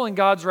scroll in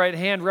God's right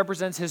hand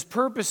represents his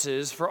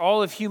purposes for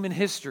all of human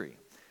history,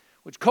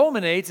 which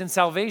culminates in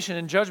salvation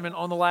and judgment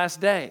on the last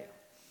day.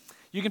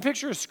 You can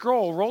picture a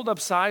scroll rolled up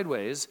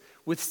sideways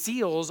with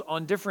seals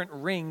on different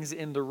rings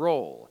in the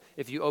roll.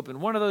 If you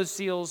open one of those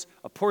seals,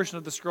 a portion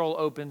of the scroll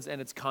opens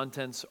and its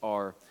contents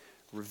are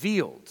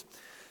revealed.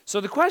 So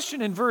the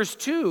question in verse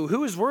 2,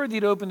 who is worthy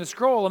to open the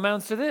scroll,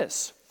 amounts to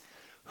this: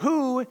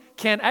 who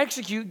can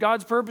execute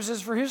God's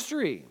purposes for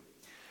history?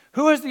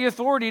 Who has the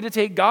authority to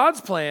take God's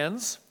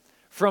plans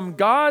from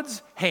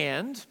God's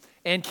hand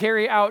and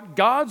carry out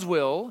God's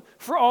will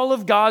for all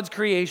of God's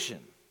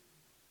creation?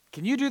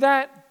 Can you do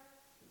that?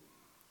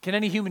 Can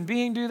any human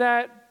being do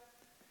that?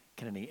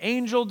 Can any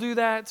angel do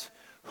that?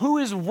 Who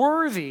is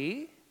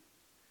worthy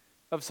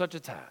of such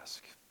a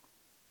task?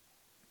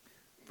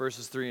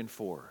 Verses 3 and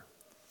 4.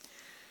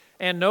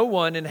 And no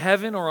one in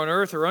heaven or on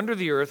earth or under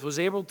the earth was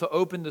able to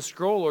open the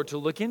scroll or to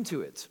look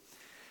into it.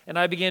 And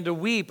I began to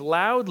weep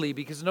loudly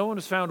because no one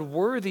was found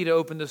worthy to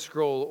open the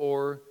scroll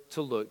or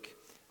to look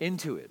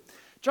into it.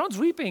 John's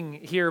weeping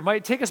here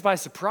might take us by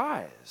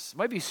surprise,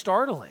 might be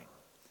startling.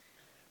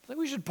 I think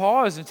we should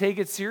pause and take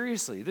it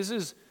seriously. This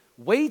is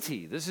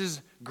weighty. This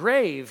is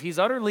grave. He's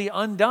utterly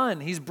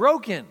undone. He's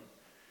broken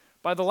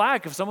by the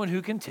lack of someone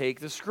who can take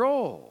the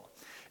scroll.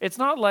 It's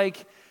not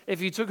like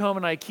if you took home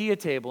an IKEA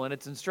table and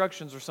its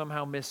instructions were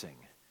somehow missing.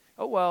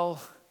 Oh,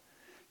 well,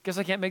 guess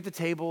I can't make the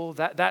table.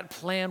 That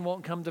plan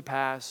won't come to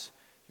pass.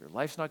 Your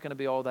life's not going to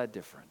be all that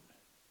different.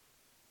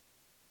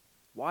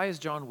 Why is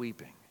John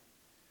weeping?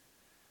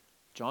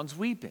 John's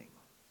weeping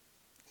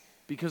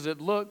because it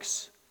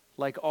looks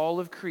like all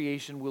of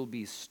creation will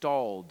be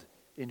stalled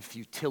in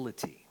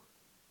futility.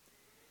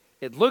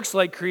 It looks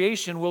like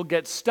creation will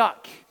get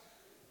stuck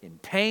in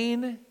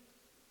pain,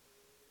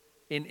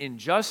 in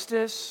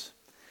injustice.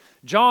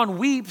 John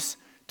weeps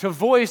to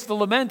voice the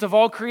lament of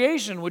all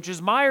creation, which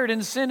is mired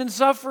in sin and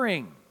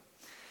suffering.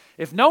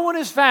 If no one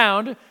is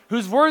found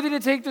who's worthy to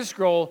take the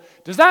scroll,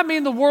 does that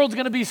mean the world's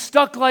going to be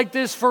stuck like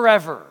this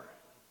forever?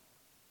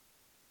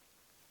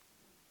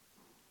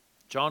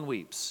 John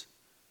weeps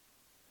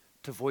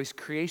to voice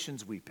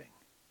creation's weeping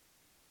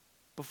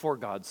before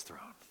God's throne.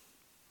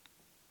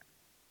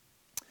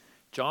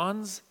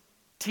 John's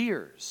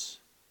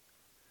tears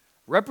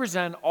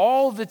represent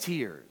all the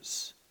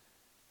tears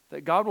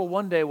that God will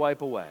one day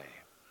wipe away.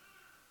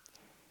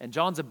 And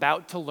John's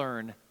about to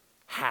learn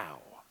how.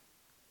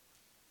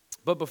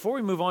 But before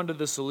we move on to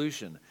the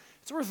solution,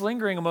 it's worth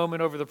lingering a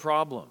moment over the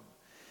problem.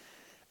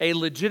 A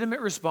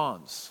legitimate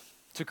response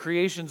to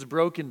creation's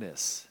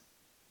brokenness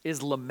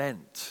is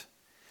lament.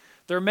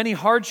 There are many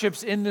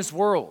hardships in this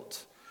world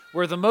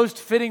where the most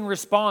fitting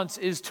response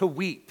is to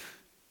weep.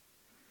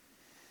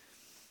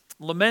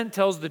 Lament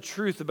tells the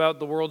truth about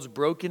the world's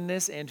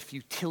brokenness and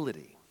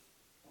futility.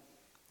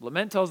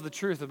 Lament tells the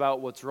truth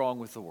about what's wrong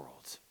with the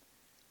world.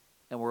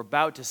 And we're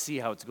about to see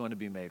how it's going to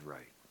be made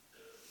right.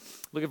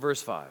 Look at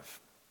verse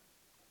 5.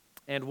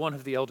 And one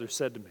of the elders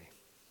said to me,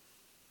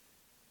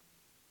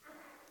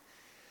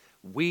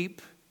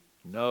 "Weep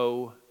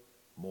no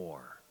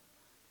more.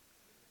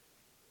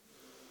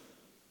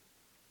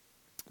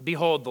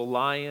 Behold, the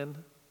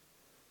Lion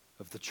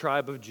of the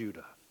tribe of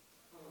Judah,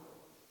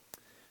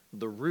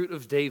 the Root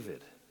of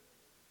David,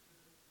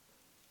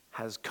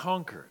 has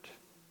conquered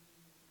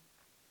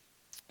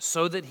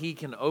so that he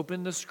can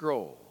open the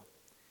scroll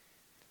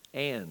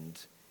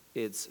and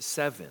its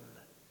 7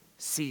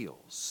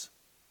 seals."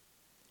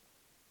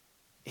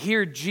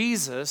 Here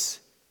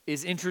Jesus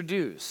is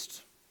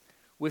introduced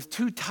with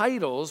 2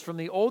 titles from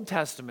the Old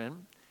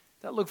Testament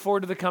that look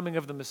forward to the coming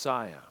of the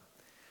Messiah.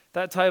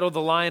 That title, the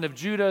Lion of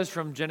Judah, is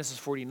from Genesis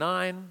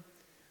 49.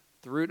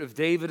 The Root of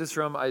David is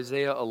from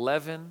Isaiah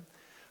 11.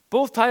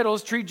 Both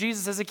titles treat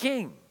Jesus as a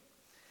king.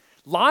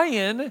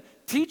 Lion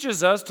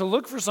teaches us to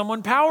look for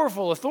someone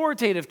powerful,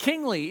 authoritative,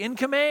 kingly, in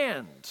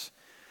command.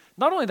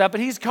 Not only that,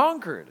 but he's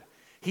conquered.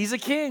 He's a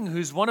king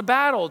who's won a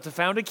battle to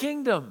found a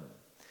kingdom.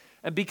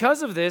 And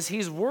because of this,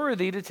 he's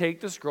worthy to take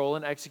the scroll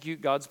and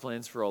execute God's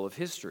plans for all of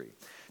history.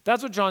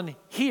 That's what John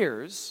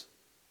hears.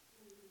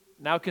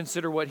 Now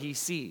consider what he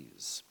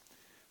sees.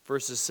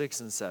 Verses 6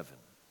 and 7.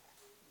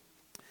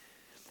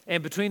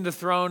 And between the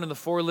throne and the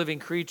 4 living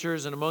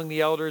creatures and among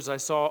the elders, I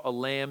saw a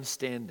lamb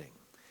standing,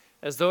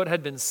 as though it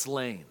had been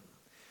slain,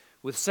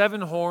 with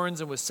 7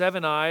 horns and with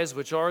 7 eyes,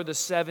 which are the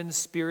 7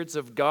 spirits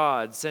of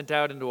God sent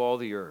out into all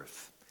the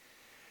earth.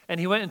 And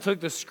he went and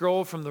took the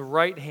scroll from the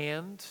right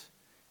hand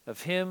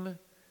of him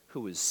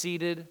who was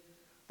seated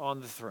on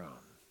the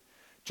throne.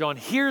 John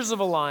hears of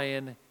a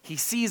lion, he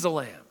sees a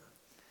lamb.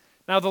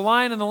 Now the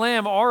lion and the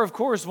lamb are, of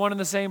course, one and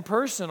the same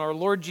person, our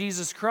Lord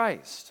Jesus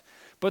Christ.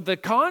 But the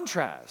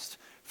contrast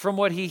from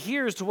what he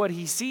hears to what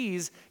he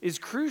sees is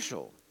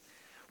crucial.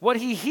 What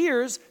he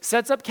hears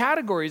sets up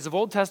categories of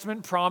Old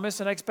Testament promise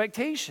and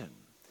expectation.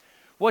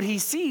 What he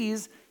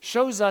sees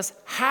shows us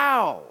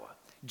how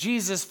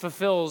Jesus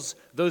fulfills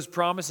those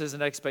promises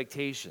and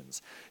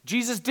expectations.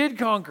 Jesus did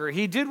conquer.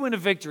 He did win a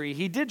victory.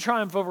 He did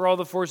triumph over all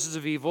the forces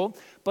of evil,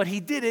 but he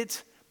did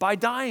it by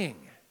dying.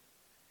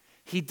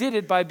 He did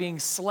it by being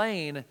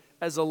slain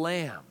as a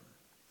lamb.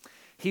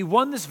 He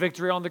won this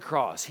victory on the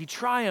cross. He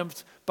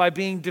triumphed by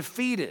being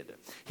defeated.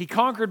 He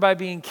conquered by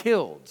being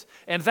killed.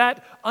 And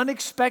that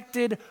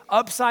unexpected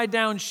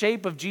upside-down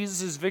shape of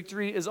Jesus'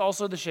 victory is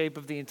also the shape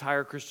of the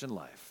entire Christian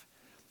life.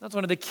 That's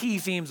one of the key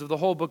themes of the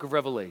whole book of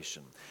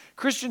Revelation.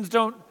 Christians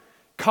don't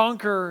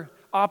conquer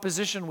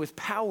opposition with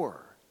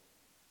power,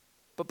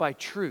 but by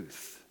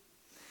truth.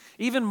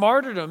 Even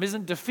martyrdom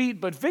isn't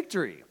defeat, but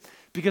victory,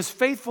 because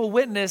faithful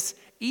witness,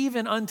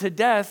 even unto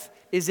death,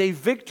 is a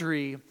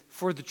victory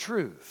for the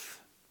truth.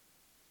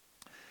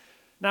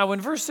 Now,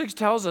 when verse 6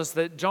 tells us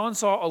that John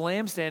saw a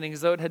lamb standing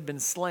as though it had been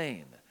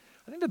slain,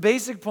 I think the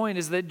basic point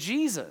is that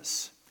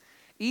Jesus,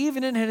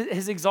 even in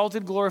his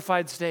exalted,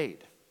 glorified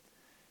state,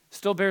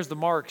 still bears the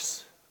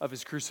marks of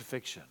his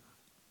crucifixion.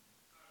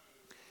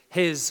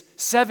 His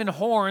 7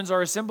 horns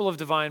are a symbol of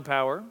divine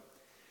power.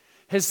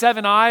 His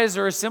 7 eyes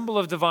are a symbol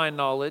of divine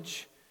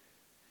knowledge.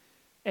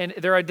 And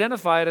they're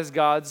identified as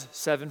God's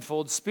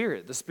 7-fold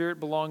Spirit. The Spirit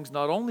belongs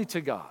not only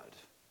to God,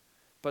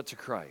 but to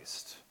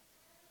Christ.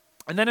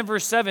 And then in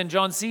verse 7,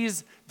 John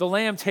sees the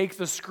Lamb take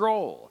the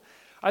scroll.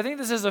 I think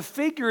this is a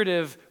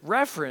figurative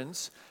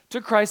reference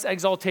to Christ's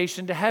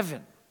exaltation to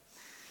heaven,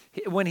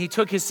 when he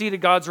took his seat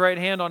at God's right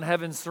hand on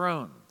heaven's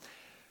throne.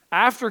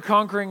 After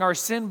conquering our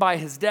sin by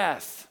his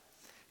death,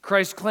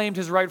 Christ claimed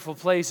his rightful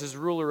place as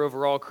ruler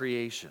over all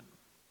creation.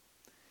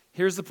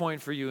 Here's the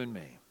point for you and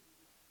me.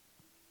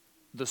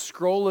 The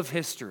scroll of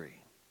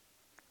history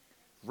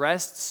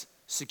rests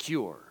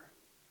secure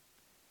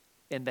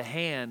in the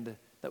hand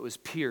that was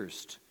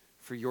pierced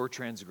for your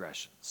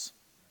transgressions.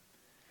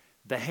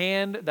 The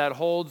hand that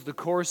holds the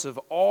course of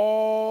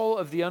all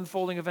of the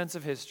unfolding events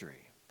of history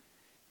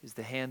is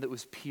the hand that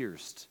was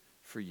pierced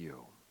for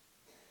you.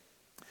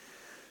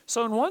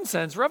 So in one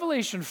sense,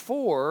 Revelation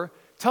 4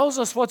 tells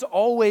us what's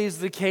always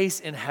the case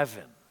in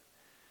heaven.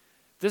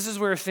 This is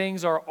where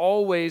things are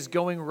always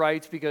going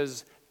right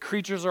because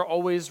creatures are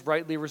always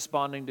rightly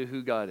responding to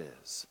who God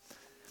is.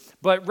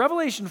 But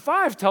Revelation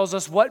 5 tells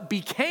us what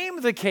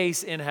became the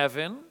case in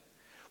heaven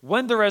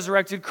when the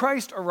resurrected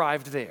Christ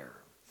arrived there.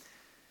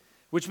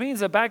 Which means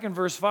that back in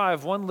verse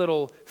 5, one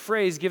little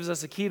phrase gives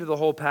us a key to the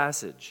whole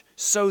passage.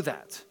 So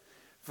that,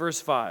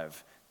 verse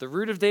 5, the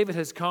root of David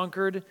has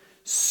conquered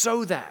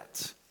so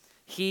that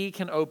he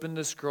can open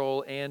the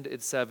scroll and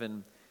its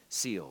 7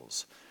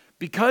 seals.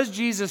 Because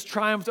Jesus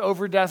triumphed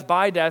over death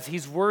by death,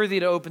 he's worthy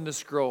to open the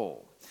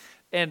scroll.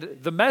 And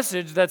the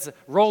message that's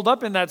rolled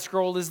up in that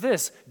scroll is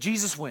this: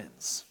 Jesus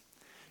wins.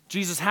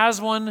 Jesus has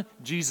won,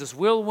 Jesus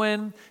will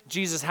win,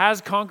 Jesus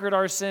has conquered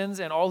our sins,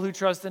 and all who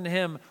trust in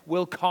him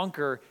will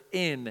conquer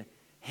in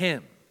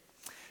him.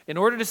 In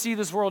order to see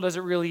this world as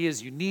it really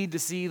is, you need to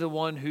see the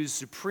one who's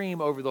supreme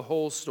over the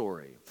whole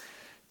story.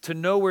 To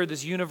know where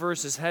this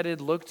universe is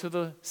headed, look to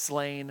the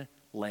slain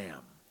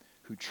Lamb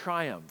who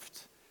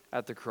triumphed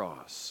at the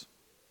cross.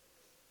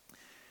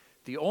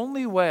 The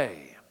only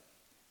way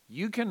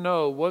you can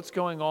know what's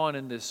going on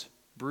in this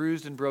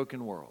bruised and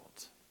broken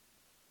world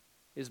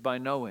is by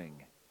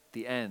knowing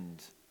the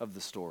end of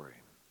the story.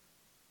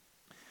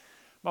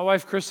 My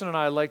wife Kristen and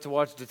I like to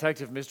watch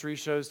detective mystery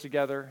shows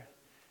together.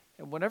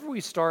 And whenever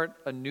we start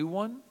a new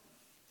one,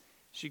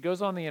 she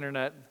goes on the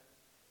internet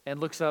and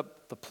looks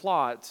up the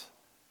plot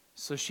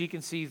so she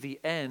can see the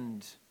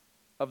end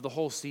of the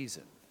whole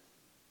season.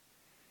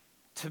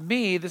 To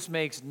me, this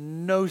makes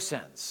no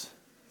sense.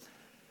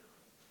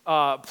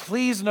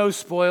 Please, no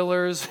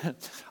spoilers.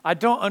 I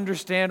don't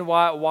understand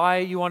why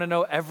you want to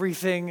know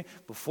everything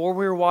before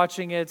we're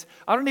watching it.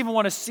 I don't even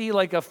want to see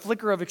like a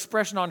flicker of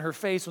expression on her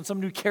face when some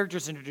new character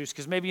is introduced,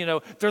 because maybe,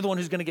 they're the one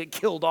who's going to get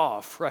killed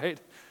off, right?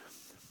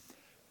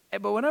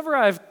 But whenever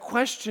I've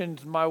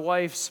questioned my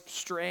wife's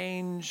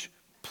strange,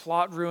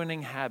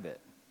 plot-ruining habit,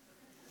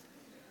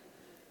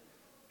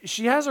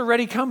 she has a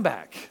ready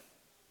comeback.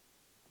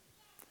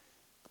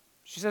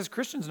 She says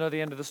Christians know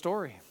the end of the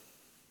story.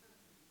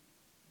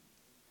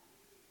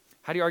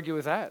 How do you argue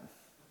with that?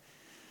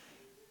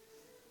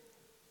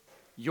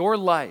 Your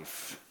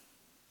life,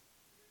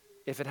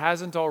 if it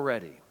hasn't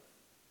already,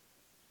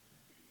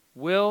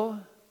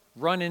 will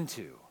run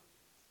into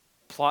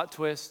plot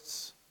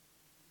twists,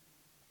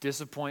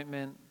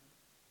 disappointment,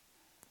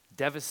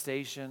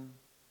 devastation.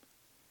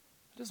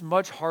 It is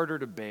much harder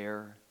to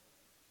bear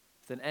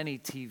than any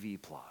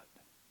TV plot.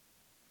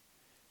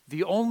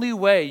 The only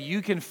way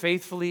you can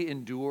faithfully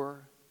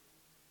endure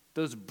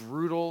those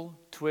brutal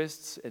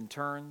twists and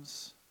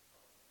turns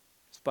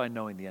is by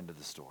knowing the end of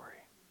the story.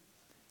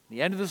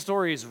 The end of the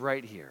story is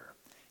right here.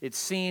 It's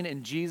seen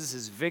in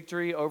Jesus'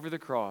 victory over the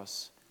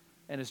cross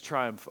and his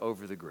triumph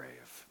over the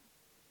grave.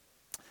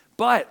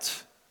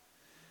 But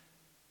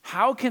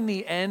how can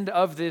the end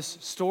of this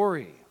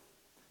story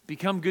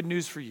become good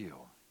news for you?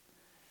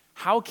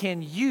 How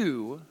can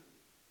you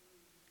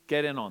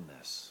get in on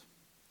this?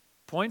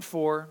 Point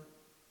 4,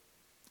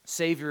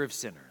 Savior of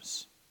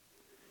sinners.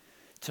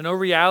 To know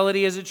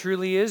reality as it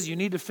truly is, you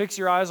need to fix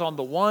your eyes on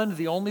the one,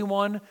 the only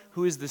one,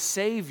 who is the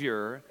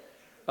Savior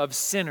of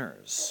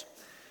sinners.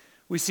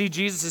 We see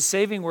Jesus'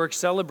 saving work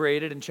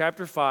celebrated in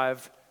chapter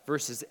 5,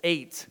 verses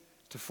 8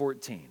 to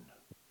 14.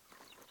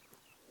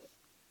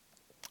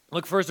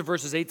 Look first at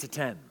verses 8 to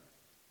 10.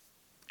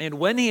 And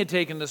when he had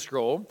taken the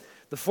scroll,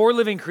 the 4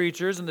 living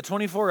creatures and the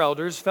 24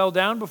 elders fell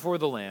down before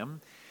the Lamb,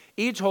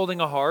 each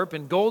holding a harp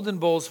and golden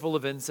bowls full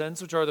of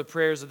incense, which are the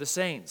prayers of the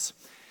saints.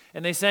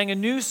 And they sang a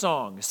new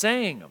song,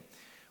 saying,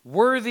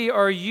 "Worthy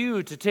are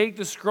you to take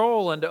the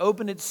scroll and to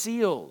open its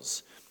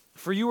seals,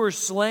 for you were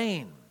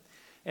slain,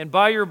 and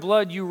by your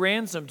blood you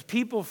ransomed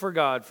people for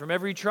God from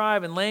every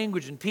tribe and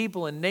language and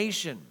people and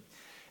nation.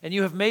 And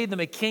you have made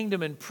them a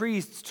kingdom and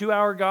priests to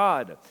our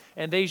God,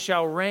 and they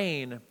shall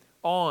reign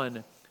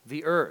on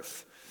the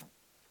earth."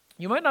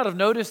 You might not have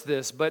noticed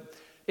this, but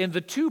in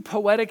the 2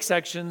 poetic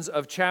sections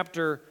of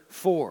chapter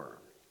 4,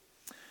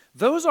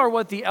 those are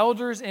what the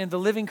elders and the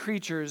living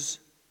creatures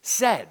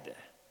said.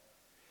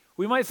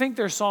 We might think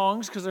they're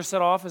songs because they're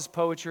set off as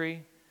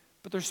poetry,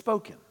 but they're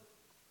spoken.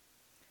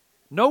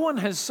 No one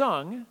has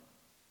sung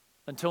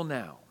until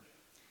now.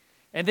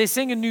 And they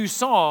sing a new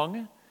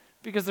song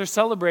because they're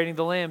celebrating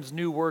the Lamb's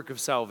new work of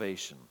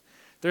salvation.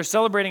 They're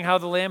celebrating how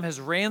the Lamb has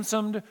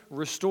ransomed,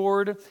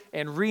 restored,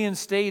 and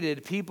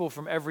reinstated people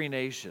from every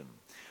nation.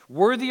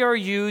 Worthy are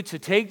you to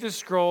take the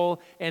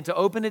scroll and to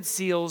open its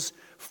seals,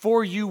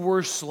 for you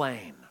were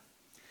slain.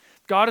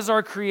 God is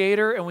our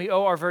creator, and we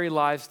owe our very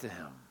lives to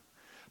him.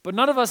 But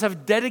none of us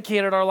have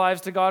dedicated our lives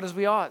to God as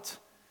we ought.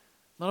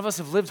 None of us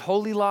have lived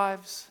holy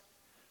lives.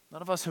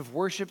 None of us have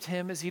worshiped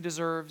him as he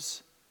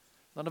deserves.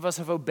 None of us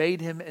have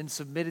obeyed him and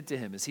submitted to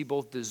him as he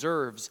both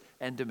deserves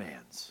and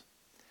demands.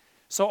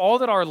 So all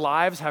that our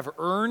lives have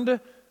earned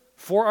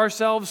for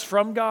ourselves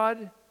from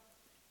God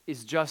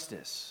is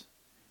justice,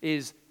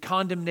 is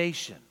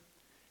condemnation,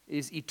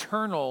 is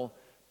eternal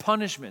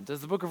punishment, as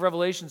the book of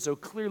Revelation so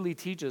clearly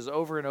teaches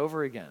over and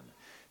over again.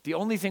 The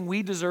only thing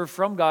we deserve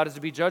from God is to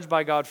be judged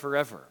by God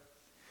forever.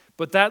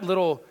 But that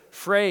little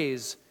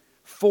phrase,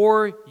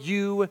 "for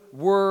you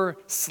were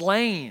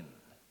slain,"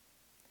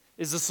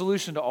 is the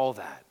solution to all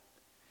that.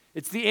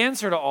 It's the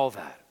answer to all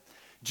that.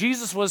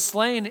 Jesus was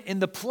slain in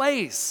the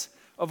place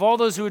of all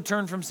those who had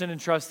turned from sin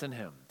and trust in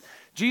him.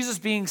 Jesus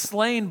being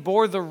slain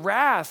bore the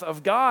wrath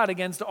of God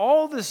against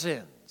all the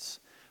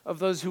sins of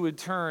those who would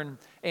turn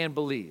and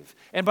believe.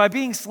 And by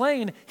being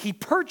slain, he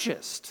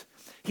purchased,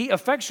 he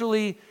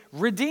effectually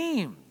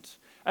redeemed.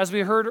 As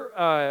we heard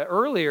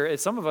earlier,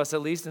 some of us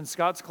at least, in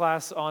Scott's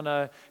class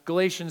on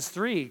Galatians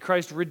 3,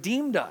 Christ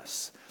redeemed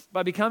us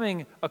by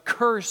becoming a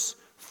curse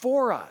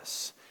for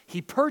us.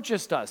 He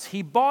purchased us.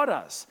 He bought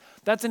us.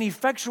 That's an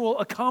effectual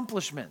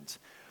accomplishment.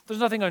 There's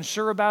nothing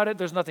unsure about it.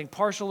 There's nothing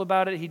partial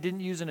about it. He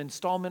didn't use an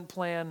installment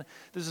plan.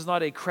 This is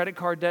not a credit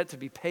card debt to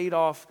be paid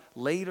off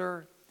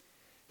later.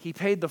 He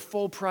paid the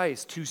full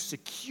price to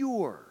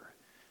secure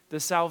the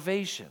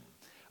salvation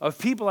of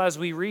people, as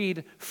we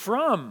read,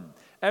 from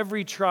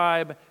every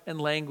tribe and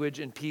language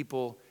and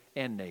people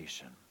and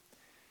nation.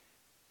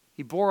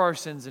 He bore our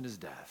sins in his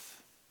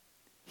death.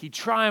 He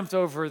triumphed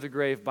over the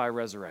grave by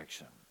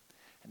resurrection.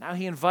 And now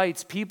he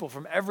invites people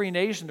from every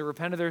nation to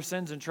repent of their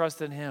sins and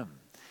trust in him.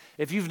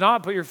 If you've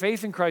not put your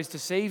faith in Christ to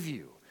save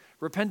you,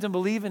 repent and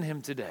believe in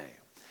him today.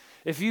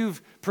 If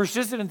you've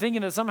persisted in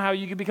thinking that somehow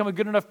you can become a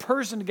good enough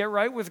person to get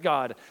right with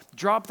God,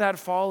 drop that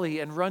folly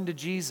and run to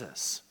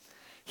Jesus.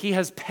 He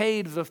has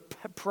paid the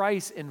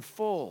price in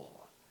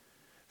full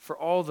for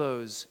all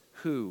those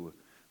who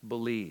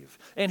believe.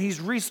 And he's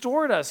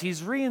restored us.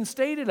 He's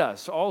reinstated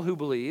us, all who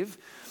believe,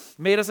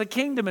 made us a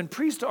kingdom and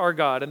priest to our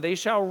God, and they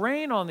shall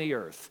reign on the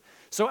earth.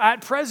 So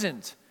at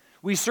present,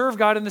 we serve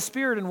God in the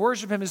Spirit and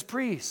worship him as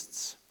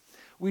priests.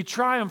 We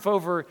triumph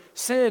over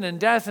sin and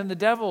death and the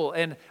devil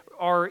and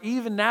are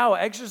even now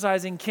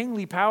exercising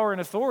kingly power and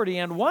authority,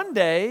 and one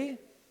day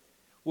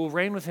we'll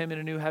reign with him in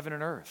a new heaven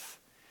and earth.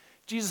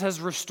 Jesus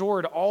has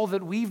restored all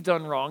that we've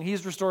done wrong.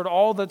 He's restored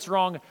all that's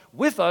wrong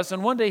with us,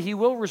 and one day he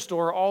will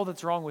restore all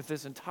that's wrong with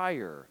this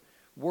entire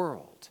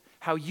world.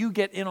 How you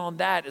get in on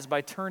that is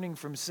by turning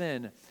from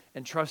sin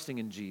and trusting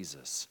in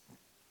Jesus.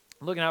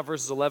 Looking at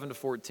verses 11 to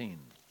 14.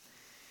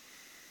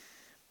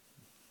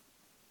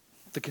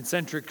 The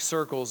concentric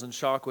circles and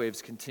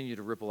shockwaves continue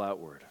to ripple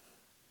outward.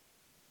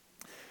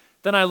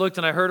 Then I looked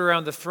and I heard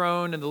around the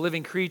throne and the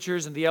living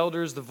creatures and the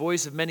elders the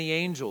voice of many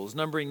angels,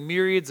 numbering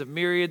myriads of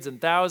myriads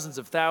and thousands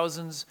of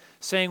thousands,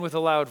 saying with a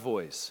loud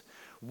voice,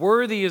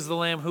 "Worthy is the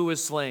Lamb who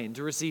was slain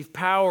to receive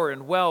power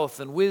and wealth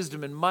and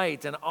wisdom and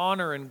might and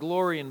honor and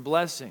glory and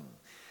blessing."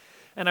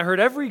 And I heard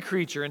every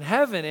creature in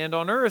heaven and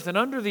on earth and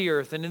under the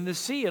earth and in the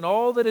sea and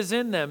all that is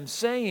in them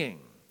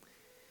saying,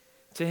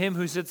 "To him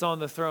who sits on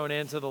the throne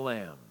and to the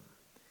Lamb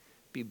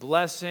be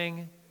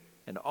blessing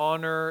and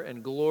honor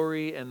and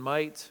glory and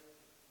might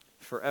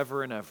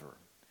forever and ever."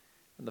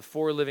 And the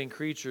 4 living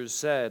creatures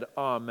said,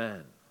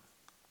 "Amen."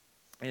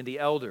 And the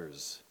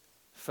elders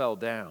fell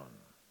down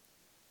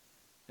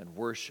and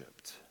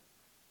worshiped.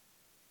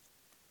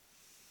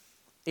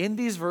 In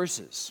these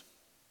verses,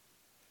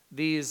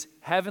 these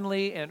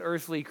heavenly and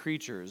earthly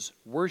creatures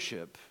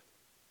worship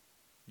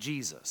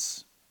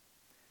Jesus.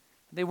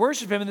 They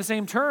worship him in the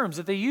same terms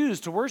that they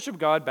used to worship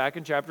God back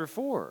in chapter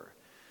 4.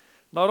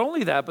 Not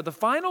only that, but the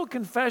final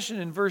confession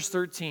in verse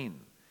 13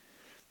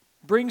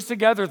 brings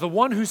together the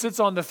one who sits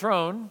on the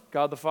throne,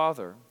 God the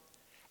Father,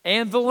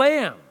 and the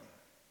Lamb,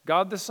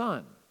 God the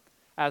Son,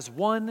 as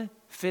one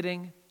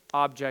fitting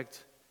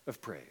object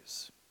of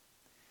praise.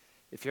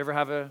 If you ever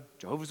have a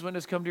Jehovah's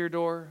Witness come to your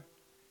door,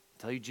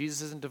 tell you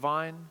Jesus isn't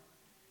divine,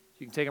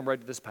 you can take them right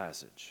to this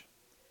passage.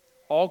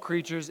 All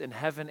creatures in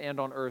heaven and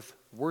on earth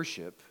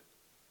worship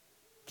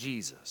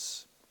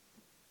Jesus.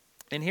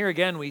 And here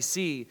again we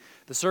see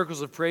the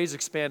circles of praise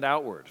expand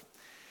outward.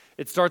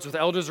 It starts with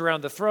elders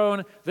around the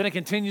throne, then it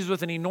continues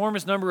with an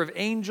enormous number of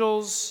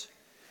angels,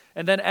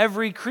 and then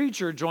every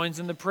creature joins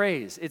in the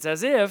praise. It's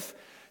as if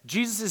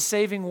Jesus'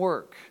 saving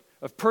work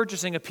of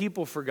purchasing a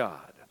people for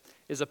God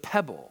is a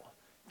pebble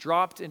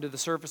dropped into the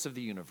surface of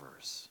the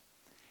universe.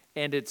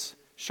 And its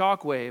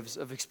shock waves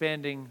of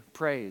expanding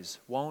praise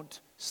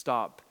won't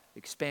stop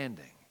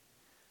expanding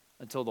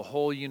until the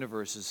whole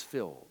universe is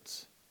filled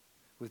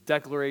with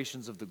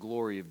declarations of the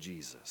glory of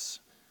Jesus.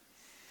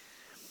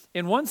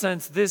 In one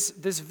sense, this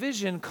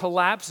vision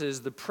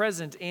collapses the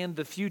present and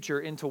the future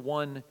into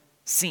one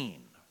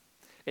scene.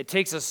 It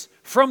takes us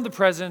from the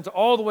present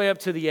all the way up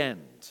to the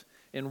end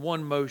in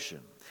one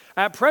motion.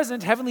 At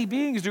present, heavenly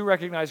beings do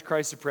recognize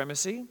Christ's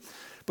supremacy,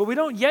 but we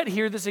don't yet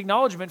hear this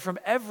acknowledgement from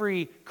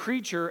every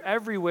creature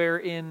everywhere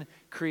in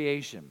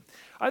creation.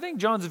 I think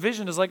John's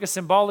vision is like a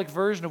symbolic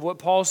version of what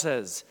Paul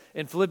says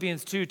in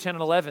Philippians 2:10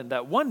 and 11,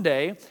 that one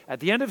day, at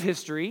the end of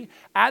history,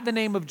 at the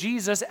name of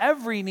Jesus,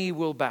 every knee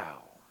will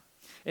bow,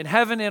 in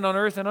heaven and on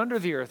earth and under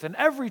the earth, and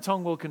every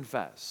tongue will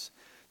confess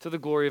to the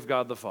glory of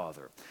God the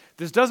Father.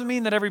 This doesn't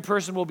mean that every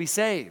person will be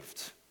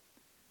saved,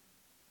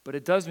 but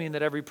it does mean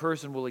that every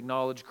person will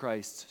acknowledge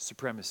Christ's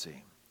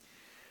supremacy.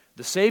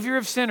 The Savior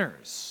of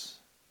sinners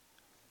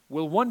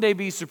will one day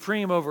be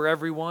supreme over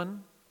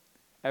everyone,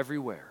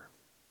 everywhere.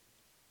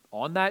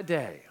 On that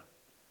day,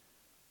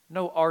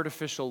 no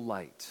artificial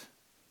light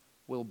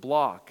will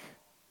block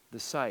the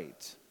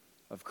sight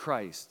of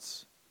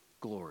Christ's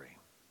glory.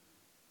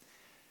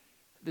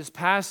 This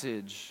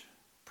passage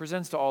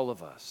presents to all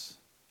of us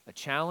a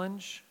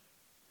challenge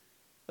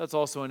that's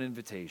also an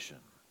invitation.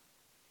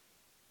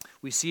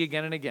 We see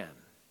again and again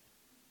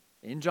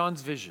in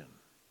John's vision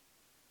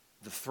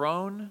the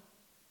throne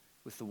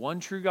with the one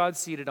true God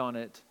seated on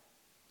it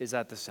is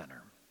at the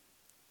center.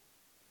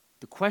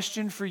 The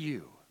question for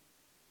you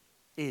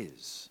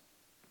is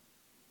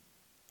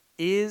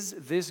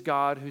this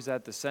God who's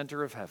at the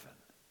center of heaven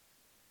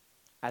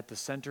at the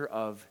center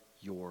of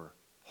your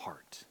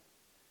heart?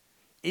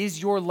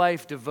 Is your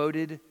life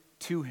devoted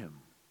to him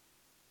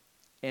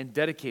and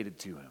dedicated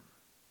to him?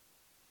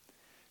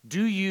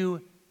 Do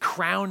you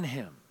crown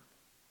him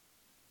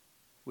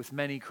with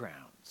many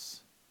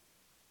crowns?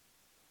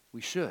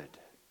 We should,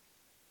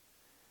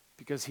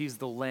 because he's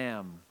the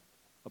Lamb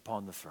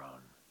upon the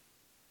throne.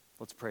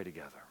 Let's pray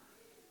together.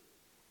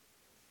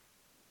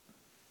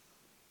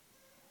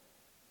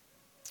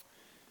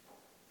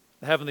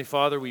 Heavenly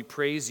Father, we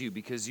praise you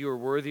because you are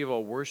worthy of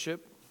all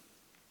worship.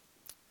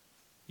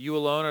 You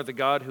alone are the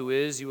God who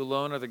is. You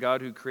alone are the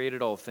God who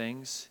created all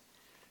things.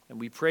 And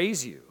we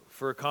praise you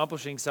for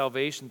accomplishing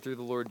salvation through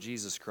the Lord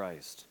Jesus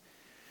Christ.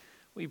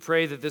 We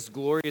pray that this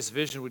glorious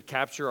vision would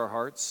capture our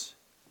hearts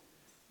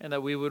and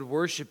that we would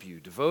worship you,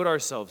 devote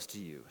ourselves to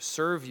you,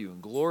 serve you,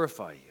 and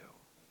glorify you.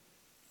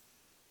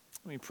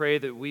 We pray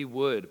that we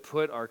would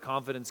put our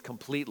confidence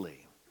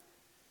completely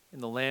in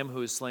the Lamb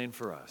who is slain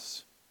for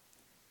us,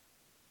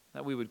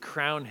 that we would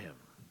crown him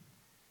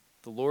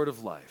the Lord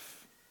of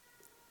life,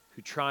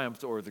 who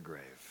triumphed o'er the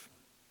grave.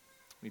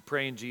 We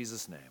pray in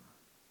Jesus' name.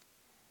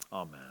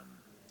 Amen.